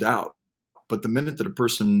another, no doubt. But the minute that a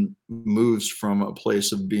person moves from a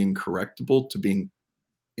place of being correctable to being,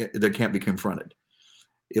 they can't be confronted.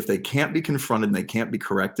 If they can't be confronted and they can't be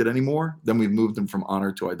corrected anymore, then we've moved them from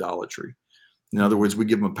honor to idolatry. In other words, we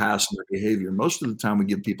give them a pass in their behavior. Most of the time we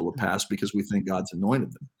give people a pass because we think God's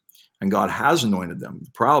anointed them. And God has anointed them.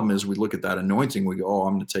 The problem is we look at that anointing, we go, oh,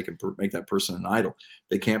 I'm going to make that person an idol.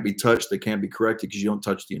 They can't be touched. They can't be corrected because you don't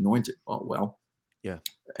touch the anointed. Oh, well, yeah.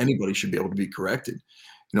 Anybody should be able to be corrected.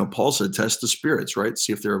 Paul said, test the spirits, right?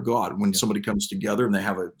 See if they're of God. When somebody comes together and they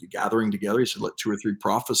have a gathering together, he said, let 2 or 3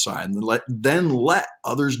 prophesy, and then let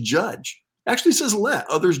others judge. Actually says, let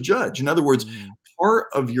others judge. In other words, part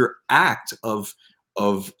of your act of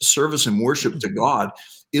service and worship to God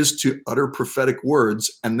is to utter prophetic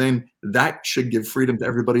words. And then that should give freedom to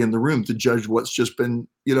everybody in the room to judge what's just been,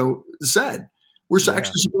 said. We're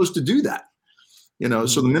actually supposed to do that.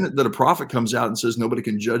 So the minute that a prophet comes out and says, nobody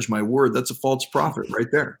can judge my word, that's a false prophet right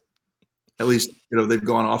there. At least, they've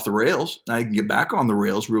gone off the rails. Now you can get back on the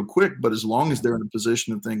rails real quick, but as long as they're in a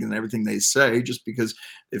position of thinking everything they say, just because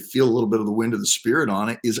they feel a little bit of the wind of the spirit on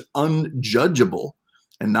it, is unjudgeable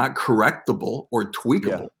and not correctable or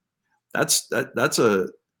tweakable.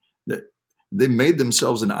 Yeah. They made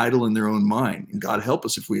themselves an idol in their own mind, and God help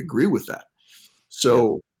us if we agree with that.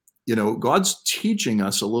 So, God's teaching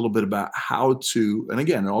us a little bit about how to, and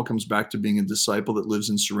again, it all comes back to being a disciple that lives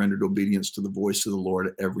in surrendered obedience to the voice of the Lord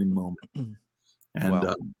at every moment.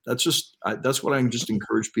 And that's what I just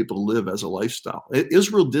encourage people to live as a lifestyle.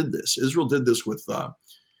 Israel did this. Israel did this with,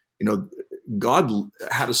 God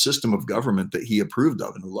had a system of government that he approved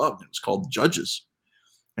of and loved. It was called judges.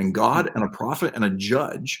 And God and a prophet and a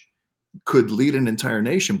judge could lead an entire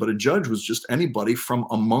nation, but a judge was just anybody from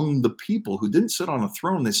among the people who didn't sit on a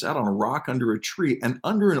throne. They sat on a rock under a tree. And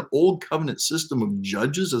under an old covenant system of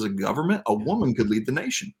judges as a government, a woman could lead the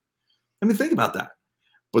nation. I mean, think about that.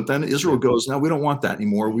 But then Israel goes, no, we don't want that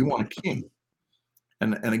anymore. We want a king.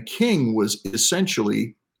 And a king was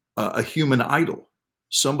essentially a human idol,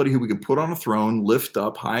 somebody who we could put on a throne, lift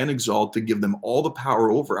up high and exalt, to give them all the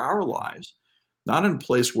power over our lives. Not in a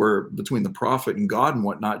place where between the prophet and God and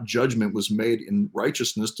whatnot, judgment was made in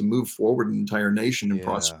righteousness to move forward an entire nation in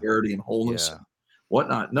prosperity and wholeness and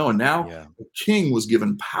whatnot. No, and now the king was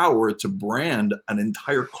given power to brand an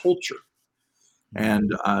entire culture.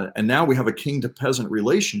 And now we have a king to peasant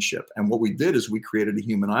relationship. And what we did is we created a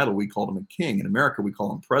human idol. We called him a king. In America, we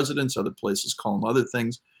call him presidents. Other places call him other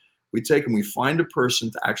things. We take and we find a person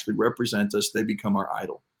to actually represent us. They become our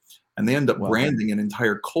idol. and they end up branding an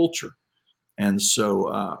entire culture. And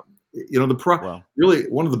so, really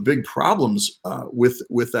one of the big problems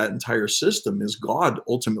with that entire system is God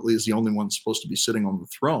ultimately is the only one supposed to be sitting on the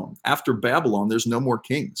throne. After Babylon, there's no more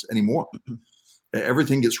kings anymore.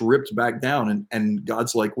 Everything gets ripped back down, and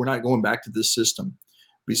God's like, we're not going back to this system.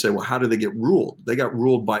 We say, well, how do they get ruled? They got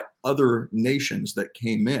ruled by other nations that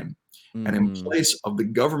came in. And in place of the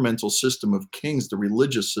governmental system of kings, the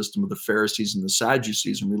religious system of the Pharisees and the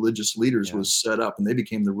Sadducees and religious leaders was set up, and they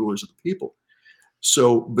became the rulers of the people.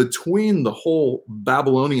 So between the whole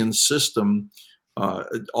Babylonian system,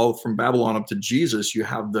 all from Babylon up to Jesus, you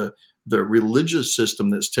have the religious system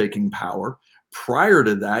that's taking power. Prior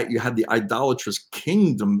to that, you had the idolatrous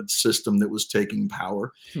kingdom system that was taking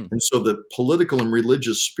power. And so the political and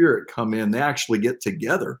religious spirit come in. They actually get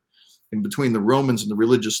together in between the Romans and the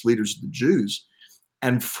religious leaders of the Jews.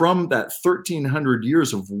 And from that 1,300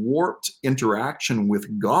 years of warped interaction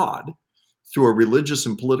with God through a religious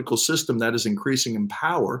and political system that is increasing in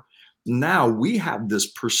power, now we have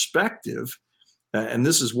this perspective, and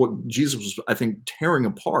this is what Jesus was, I think, tearing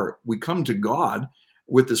apart. We come to God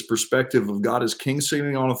with this perspective of God as king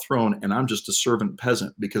sitting on a throne, and I'm just a servant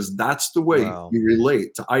peasant, because that's the way you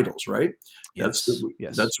relate to idols, right? That's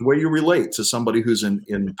the way you relate to somebody who's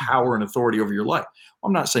in power and authority over your life.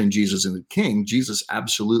 I'm not saying Jesus isn't king. Jesus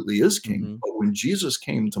absolutely is king. But when Jesus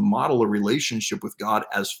came to model a relationship with God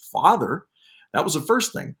as Father, that was the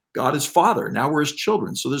first thing. God is Father. Now we're his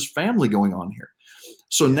children. So there's family going on here.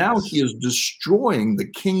 So now he is destroying the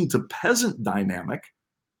king to peasant dynamic,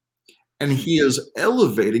 and he is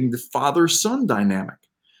elevating the father-son dynamic.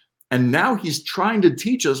 And now he's trying to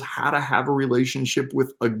teach us how to have a relationship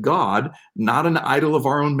with a God, not an idol of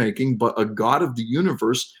our own making, but a God of the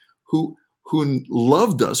universe who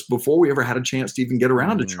loved us before we ever had a chance to even get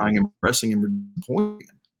around to trying impressing and pointing.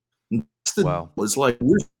 It's like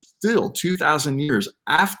we're still 2,000 years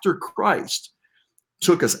after Christ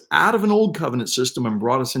took us out of an old covenant system and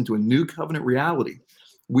brought us into a new covenant reality.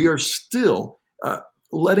 We are still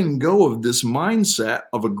letting go of this mindset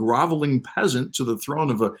of a groveling peasant to the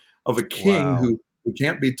throne of a king who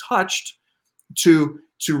can't be touched, to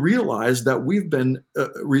realize that we've been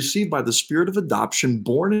received by the spirit of adoption,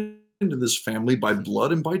 born into this family by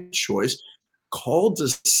blood and by choice, called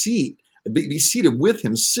to be seated with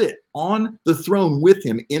him, sit on the throne with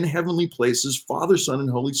him in heavenly places. Father, Son, and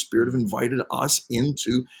Holy Spirit have invited us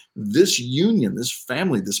into this union, this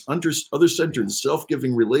family, this other-centered,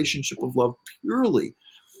 self-giving relationship of love purely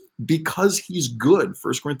because he's good.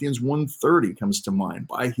 1 Corinthians 1:30 comes to mind.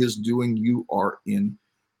 By his doing, you are in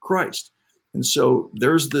Christ. And so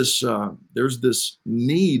there's this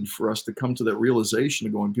need for us to come to that realization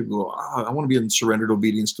of going, people go, I want to be in surrendered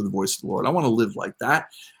obedience to the voice of the Lord. I want to live like that.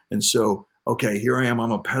 And so, okay, here I am.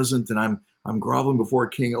 I'm a peasant and I'm groveling before a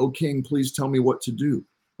king. Oh, king, please tell me what to do.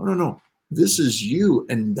 No. This is you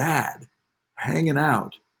and dad hanging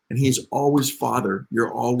out. And he's always father.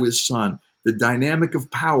 You're always son. The dynamic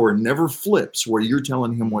of power never flips where you're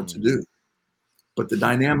telling him what to do. But the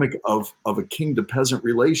dynamic of a king to peasant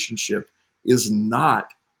relationship is not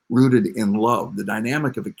rooted in love. The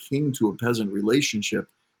dynamic of a king to a peasant relationship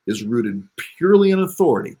is rooted purely in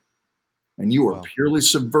authority. And you are purely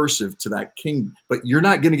subversive to that king, but you're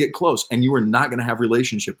not going to get close, and you are not going to have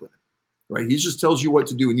relationship with him, right? He just tells you what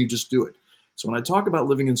to do and you just do it. So when I talk about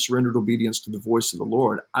living in surrendered obedience to the voice of the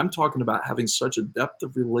Lord, I'm talking about having such a depth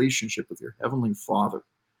of relationship with your heavenly Father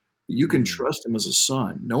that you can trust him as a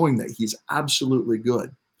son, knowing that he's absolutely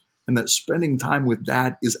good, and that spending time with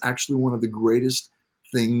dad is actually one of the greatest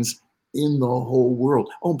things in the whole world.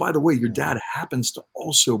 Oh, by the way, your dad happens to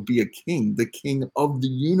also be a king, the king of the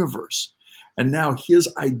universe. And now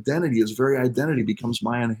his identity, his very identity, becomes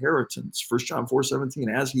my inheritance. 1 John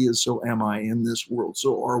 4:17, as he is, so am I in this world.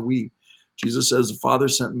 So are we. Jesus says, the Father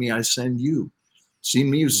sent me, I send you. Seen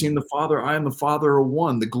me, you've seen the Father. I am the Father of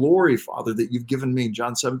one. The glory, Father, that you've given me.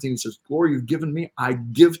 John 17 says, glory you've given me, I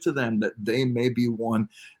give to them that they may be one,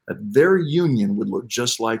 that their union would look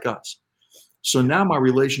just like us. So now my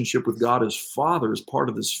relationship with God as Father is part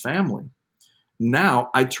of this family. Now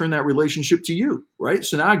I turn that relationship to you, right?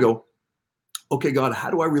 So now I go, okay, God, how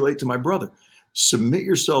do I relate to my brother? Submit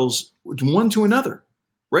yourselves one to another,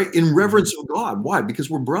 right? In reverence of God. Why? Because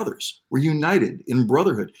we're brothers. We're united in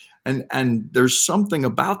brotherhood. And there's something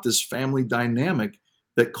about this family dynamic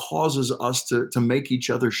that causes us to make each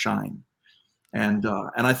other shine. And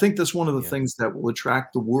I think that's one of the things that will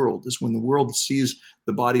attract the world, is when the world sees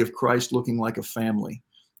the body of Christ looking like a family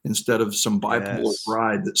instead of some bipolar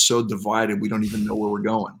bride that's so divided we don't even know where we're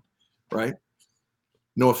going, right?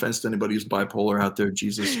 No offense to anybody who's bipolar out there.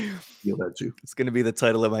 Jesus, feel that too. It's gonna be the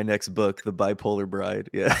title of my next book, The Bipolar Bride.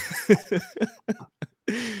 Yeah.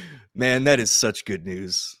 Man, that is such good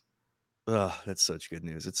news. Oh, that's such good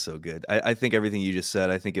news. It's so good. I think everything you just said,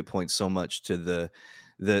 I think it points so much to the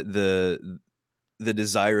the the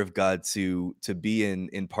desire of God to be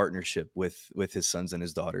in partnership with his sons and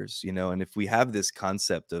his daughters, you know. And if we have this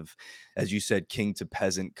concept of, as you said, king to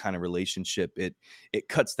peasant kind of relationship, it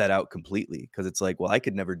cuts that out completely, because it's like, well, I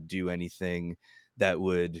could never do anything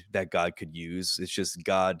that God could use. It's just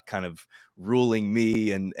God kind of ruling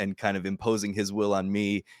me and kind of imposing his will on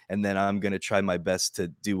me, and then I'm going to try my best to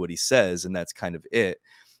do what he says, and that's kind of it.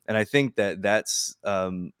 And I think that's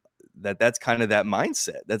kind of that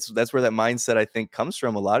mindset. That's where that mindset, I think, comes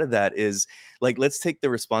from. A lot of that is like, let's take the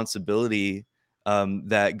responsibility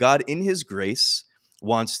that God in his grace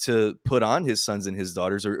wants to put on his sons and his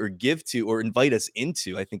daughters, or give to, or invite us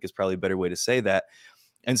into, I think is probably a better way to say that.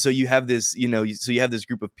 And so you have this, so you have this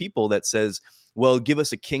group of people that says, well, give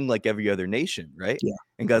us a king like every other nation, right? Yeah.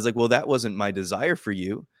 And God's like, well, that wasn't my desire for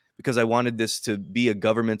you, because I wanted this to be a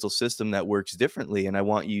governmental system that works differently. And I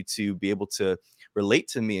want you to be able to relate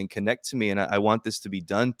to me and connect to me. And I want this to be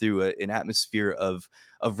done through an atmosphere of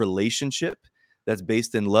relationship that's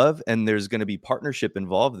based in love. And there's going to be partnership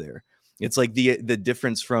involved there. It's like the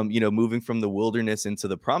difference from, moving from the wilderness into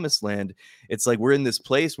the promised land. It's like we're in this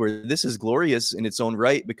place where this is glorious in its own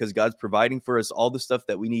right, because God's providing for us all the stuff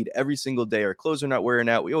that we need every single day. Our clothes are not wearing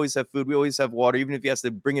out. We always have food. We always have water. Even if he has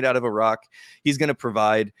to bring it out of a rock, he's going to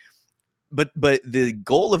provide. But the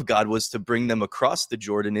goal of God was to bring them across the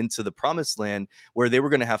Jordan into the promised land, where they were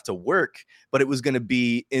going to have to work, but it was going to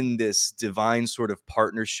be in this divine sort of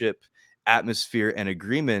partnership atmosphere and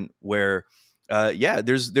agreement where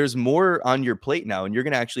there's more on your plate now, and you're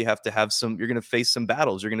going to actually have to have you're going to face some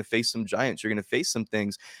battles, you're going to face some giants, you're going to face some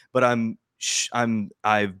things, but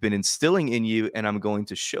I've been instilling in you, and I'm going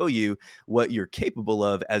to show you what you're capable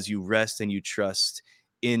of as you rest and you trust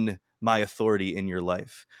in my authority in your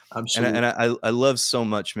life. Absolutely. And I love so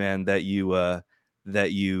much, man, that you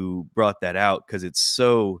brought that out, because it's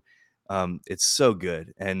so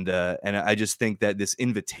good. And I just think that this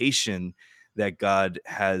invitation that God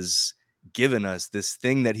has given us, this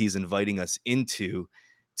thing that he's inviting us into,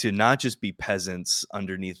 to not just be peasants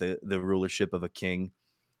underneath the rulership of a king,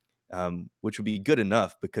 which would be good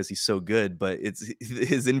enough because he's so good, but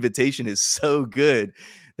his invitation is so good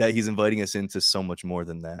that he's inviting us into so much more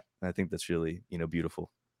than that. And I think that's really,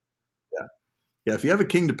 beautiful. Yeah. Yeah. If you have a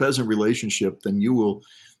king to peasant relationship, then you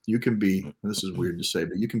can be, this is weird to say,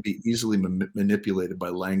 but you can be easily manipulated by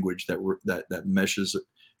language that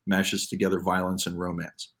meshes together violence and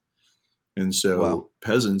romance. And so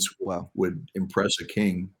peasants would impress a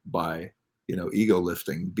king by, ego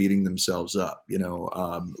lifting, beating themselves up,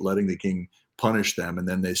 letting the king punish them. And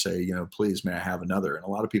then they say, please, may I have another? And a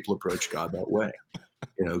lot of people approach God that way.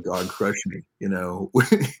 God, crush me,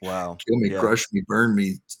 Wow. kill me, crush me, burn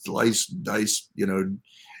me, slice, dice,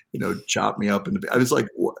 chop me up. I was like,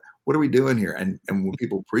 what are we doing here? And when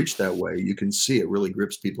people preach that way, you can see it really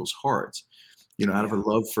grips people's hearts, out of a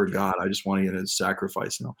love for God. I just want you to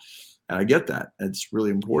sacrifice. And I get that. It's really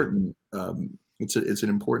important. It's an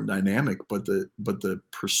important dynamic, but the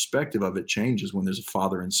perspective of it changes when there's a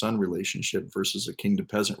father and son relationship versus a king to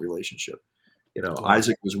peasant relationship.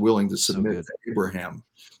 Isaac was willing to submit to Abraham,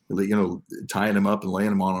 tying him up and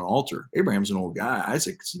laying him on an altar. Abraham's an old guy.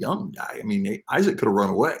 Isaac's a young guy. I mean, Isaac could have run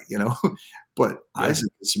away, but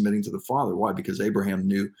Isaac is submitting to the father. Why? Because Abraham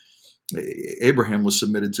was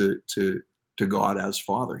submitted to God as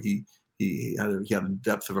father. He had a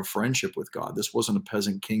depth of a friendship with God. This wasn't a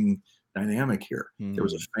peasant king dynamic here. There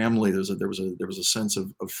was a family. There was a sense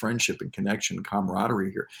of friendship and connection and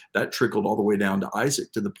camaraderie here that trickled all the way down to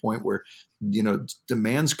Isaac, to the point where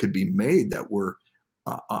demands could be made that were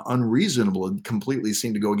unreasonable and completely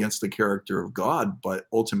seemed to go against the character of God, but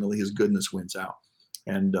ultimately his goodness wins out.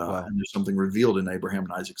 And there's something revealed in Abraham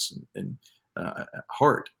and Isaac's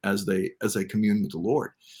heart as they commune with the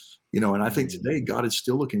Lord. And I think today God is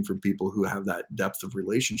still looking for people who have that depth of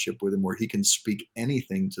relationship with him, where he can speak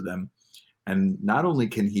anything to them. And not only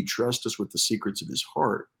can he trust us with the secrets of his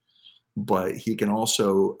heart, but he can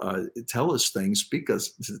also tell us things, speak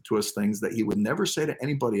to us things that he would never say to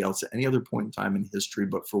anybody else at any other point in time in history.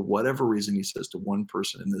 But for whatever reason, he says to one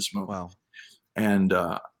person in this moment. Wow. And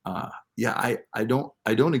I don't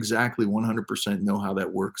exactly 100% know how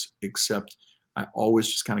that works, except I always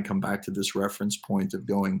just kind of come back to this reference point of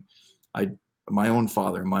going, my own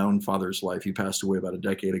father, in my own father's life, he passed away about a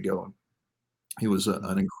decade ago. And he was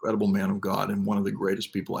an incredible man of God and one of the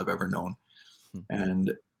greatest people I've ever known.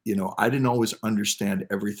 And I didn't always understand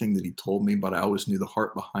everything that he told me, but I always knew the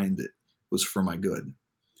heart behind it was for my good.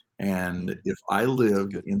 And if I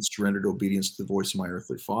lived good. in surrendered obedience to the voice of my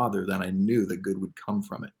earthly father, then I knew that good would come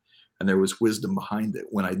from it. And there was wisdom behind it.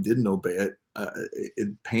 When I didn't obey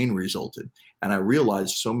it, pain resulted. And I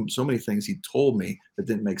realized so many things he told me that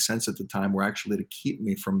didn't make sense at the time were actually to keep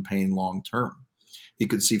me from pain long term. He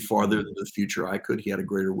could see farther into the future I could. He had a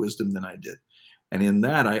greater wisdom than I did. And in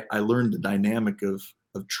that, I learned the dynamic of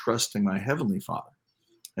trusting my heavenly father.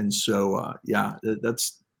 And so, yeah,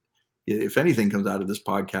 that's, if anything comes out of this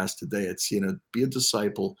podcast today, it's, be a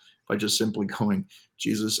disciple by just simply going,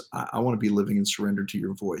 Jesus, I want to be living in surrender to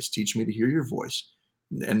your voice. Teach me to hear your voice.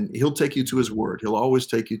 And he'll take you to his word. He'll always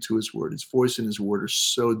take you to his word. His voice and his word are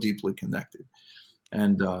so deeply connected.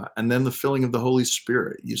 And then the filling of the Holy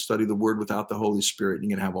Spirit. You study the word without the Holy Spirit, and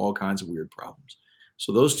you're going to have all kinds of weird problems.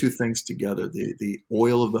 So those two things together, the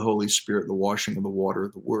oil of the Holy Spirit, the washing of the water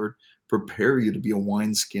of the word, prepare you to be a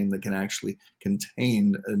wineskin that can actually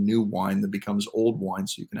contain a new wine that becomes old wine,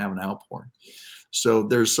 so you can have an outpouring. So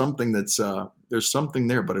there's something there's something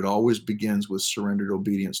there, but it always begins with surrendered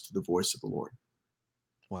obedience to the voice of the Lord.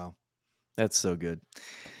 Wow. That's so good.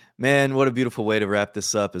 Man, what a beautiful way to wrap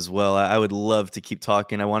this up as well. I would love to keep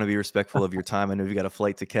talking. I want to be respectful of your time. I know you got a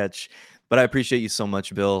flight to catch, but I appreciate you so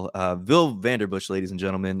much, Bill. Bill Vanderbush, ladies and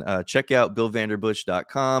gentlemen. Check out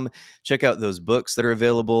billvanderbush.com. Check out those books that are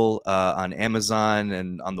available on Amazon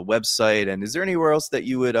and on the website. And is there anywhere else that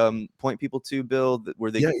you would point people to, Bill,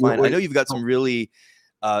 where they can find? I know you've got some really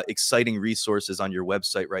exciting resources on your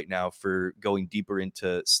website right now for going deeper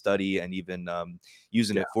into study and even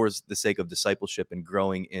using it for the sake of discipleship and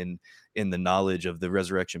growing in the knowledge of the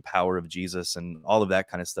resurrection power of Jesus and all of that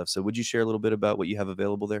kind of stuff. So would you share a little bit about what you have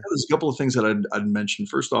available there? There's a couple of things that I'd mention.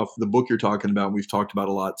 First off, the book you're talking about, we've talked about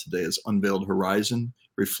a lot today, is Unveiled Horizon,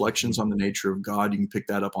 Reflections on the Nature of God. You can pick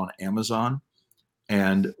that up on Amazon.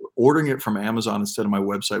 And ordering it from Amazon instead of my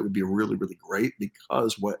website would be really, really great,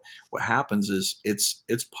 because what happens is it's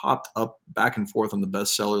popped up back and forth on the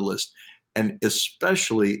bestseller list, and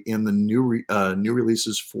especially in the new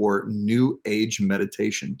releases for New Age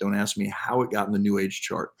meditation. Don't ask me how it got in the New Age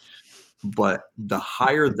chart, but the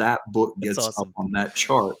higher that book gets up on that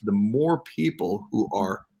chart, the more people who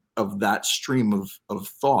are of that stream of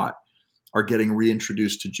thought are getting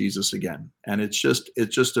reintroduced to Jesus again. And it's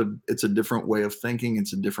a different way of thinking.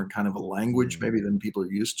 It's a different kind of a language maybe than people are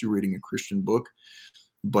used to reading a Christian book,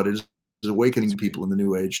 but it is awakening people in the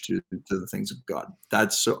new age to the things of God.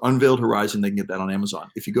 That's Unveiled Horizon. They can get that on Amazon.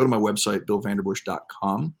 If you go to my website,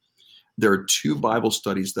 billvanderbush.com, there are 2 Bible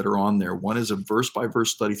studies that are on there. One is a verse by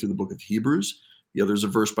verse study through the book of Hebrews. The other is a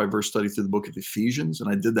verse by verse study through the book of Ephesians.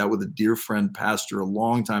 And I did that with a dear friend, pastor, a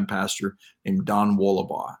longtime pastor named Don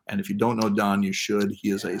Wollabaugh. And if you don't know Don, you should. He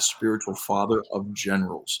is a spiritual father of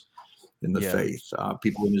generals in the faith.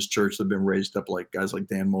 People in his church that have been raised up, like guys like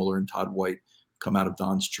Dan Mohler and Todd White, come out of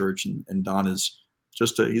Don's church. And Don is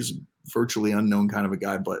he's virtually unknown kind of a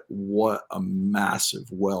guy, but what a massive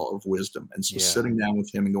well of wisdom. And so sitting down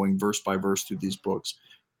with him and going verse by verse through these books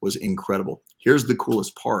was incredible. Here's the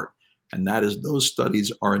coolest part. And that is, those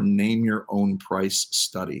studies are a name your own price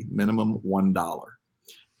study, minimum $1.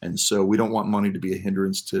 And so we don't want money to be a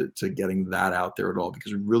hindrance to getting that out there at all,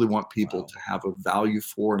 because we really want people to have a value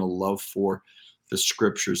for and a love for the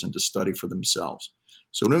scriptures and to study for themselves.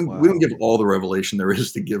 So we don't give all the revelation there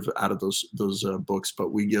is to give out of those books,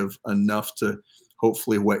 but we give enough to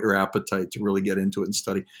hopefully whet your appetite to really get into it and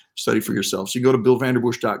study for yourself. So you go to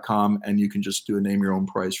billvanderbush.com and you can just do a name your own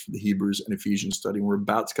price for the Hebrews and Ephesians study. And we're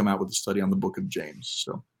about to come out with a study on the book of James.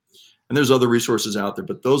 So, and there's other resources out there,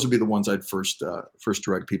 but those would be the ones I'd first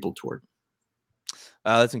direct people toward.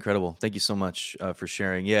 That's incredible. Thank you so much for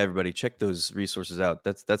sharing. Yeah, everybody, check those resources out.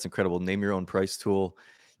 That's incredible. Name your own price tool.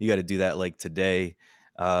 You got to do that like today.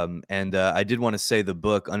 And I did want to say the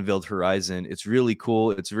book Unveiled Horizon, it's really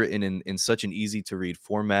cool. It's written in such an easy to read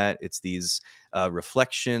format. It's these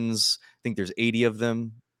reflections. I think there's 80 of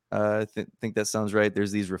them. I think that sounds right.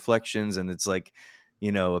 There's these reflections, and it's like,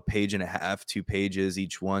 a page and a half, 2 pages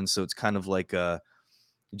each one. So it's kind of like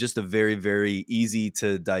just a very, very easy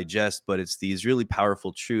to digest, but it's these really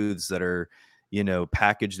powerful truths that are,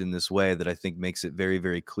 packaged in this way that I think makes it very,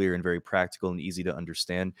 very clear and very practical and easy to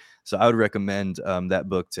understand. So I would recommend that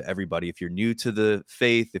book to everybody. If you're new to the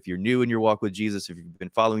faith, if you're new in your walk with Jesus, if you've been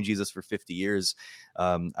following Jesus for 50 years,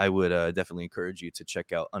 I would definitely encourage you to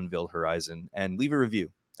check out Unveiled Horizon and leave a review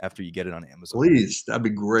after you get it on Amazon. Please, that'd be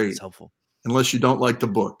great. It's helpful. Unless you don't like the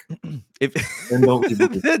book. Then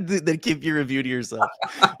keep your review to yourself.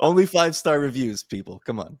 Only 5-star reviews, people.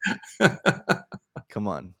 Come on. Come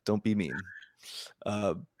on. Don't be mean.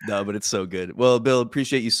 No, but it's so good. Well, Bill,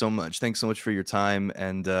 appreciate you so much. Thanks so much for your time,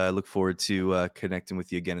 and I look forward to connecting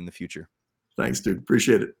with you again in the future. Thanks, dude.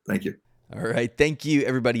 Appreciate it. Thank you. All right. Thank you,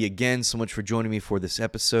 everybody, again so much for joining me for this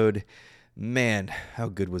episode. Man, how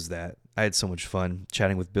good was that? I had so much fun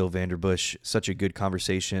chatting with Bill Vanderbush. Such a good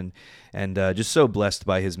conversation, and just so blessed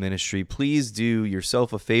by his ministry. Please do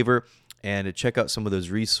yourself a favor and check out some of those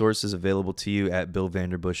resources available to you at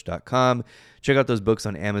billvanderbush.com. Check out those books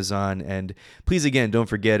on Amazon. And please, again, don't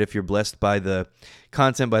forget, if you're blessed by the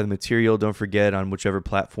content, by the material, don't forget on whichever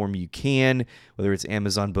platform you can, whether it's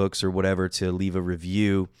Amazon Books or whatever, to leave a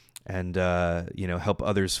review and help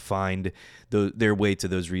others find their way to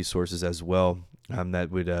those resources as well.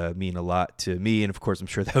 That would mean a lot to me, and of course, I'm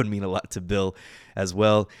sure that would mean a lot to Bill as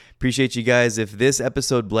well. Appreciate you guys. If this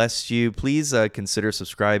episode blessed you, please consider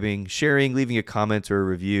subscribing, sharing, leaving a comment or a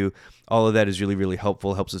review. All of that is really, really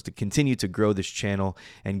helpful. Helps us to continue to grow this channel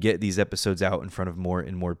and get these episodes out in front of more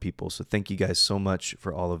and more people. So thank you guys so much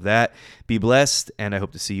for all of that. Be blessed, and I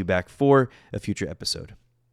hope to see you back for a future episode.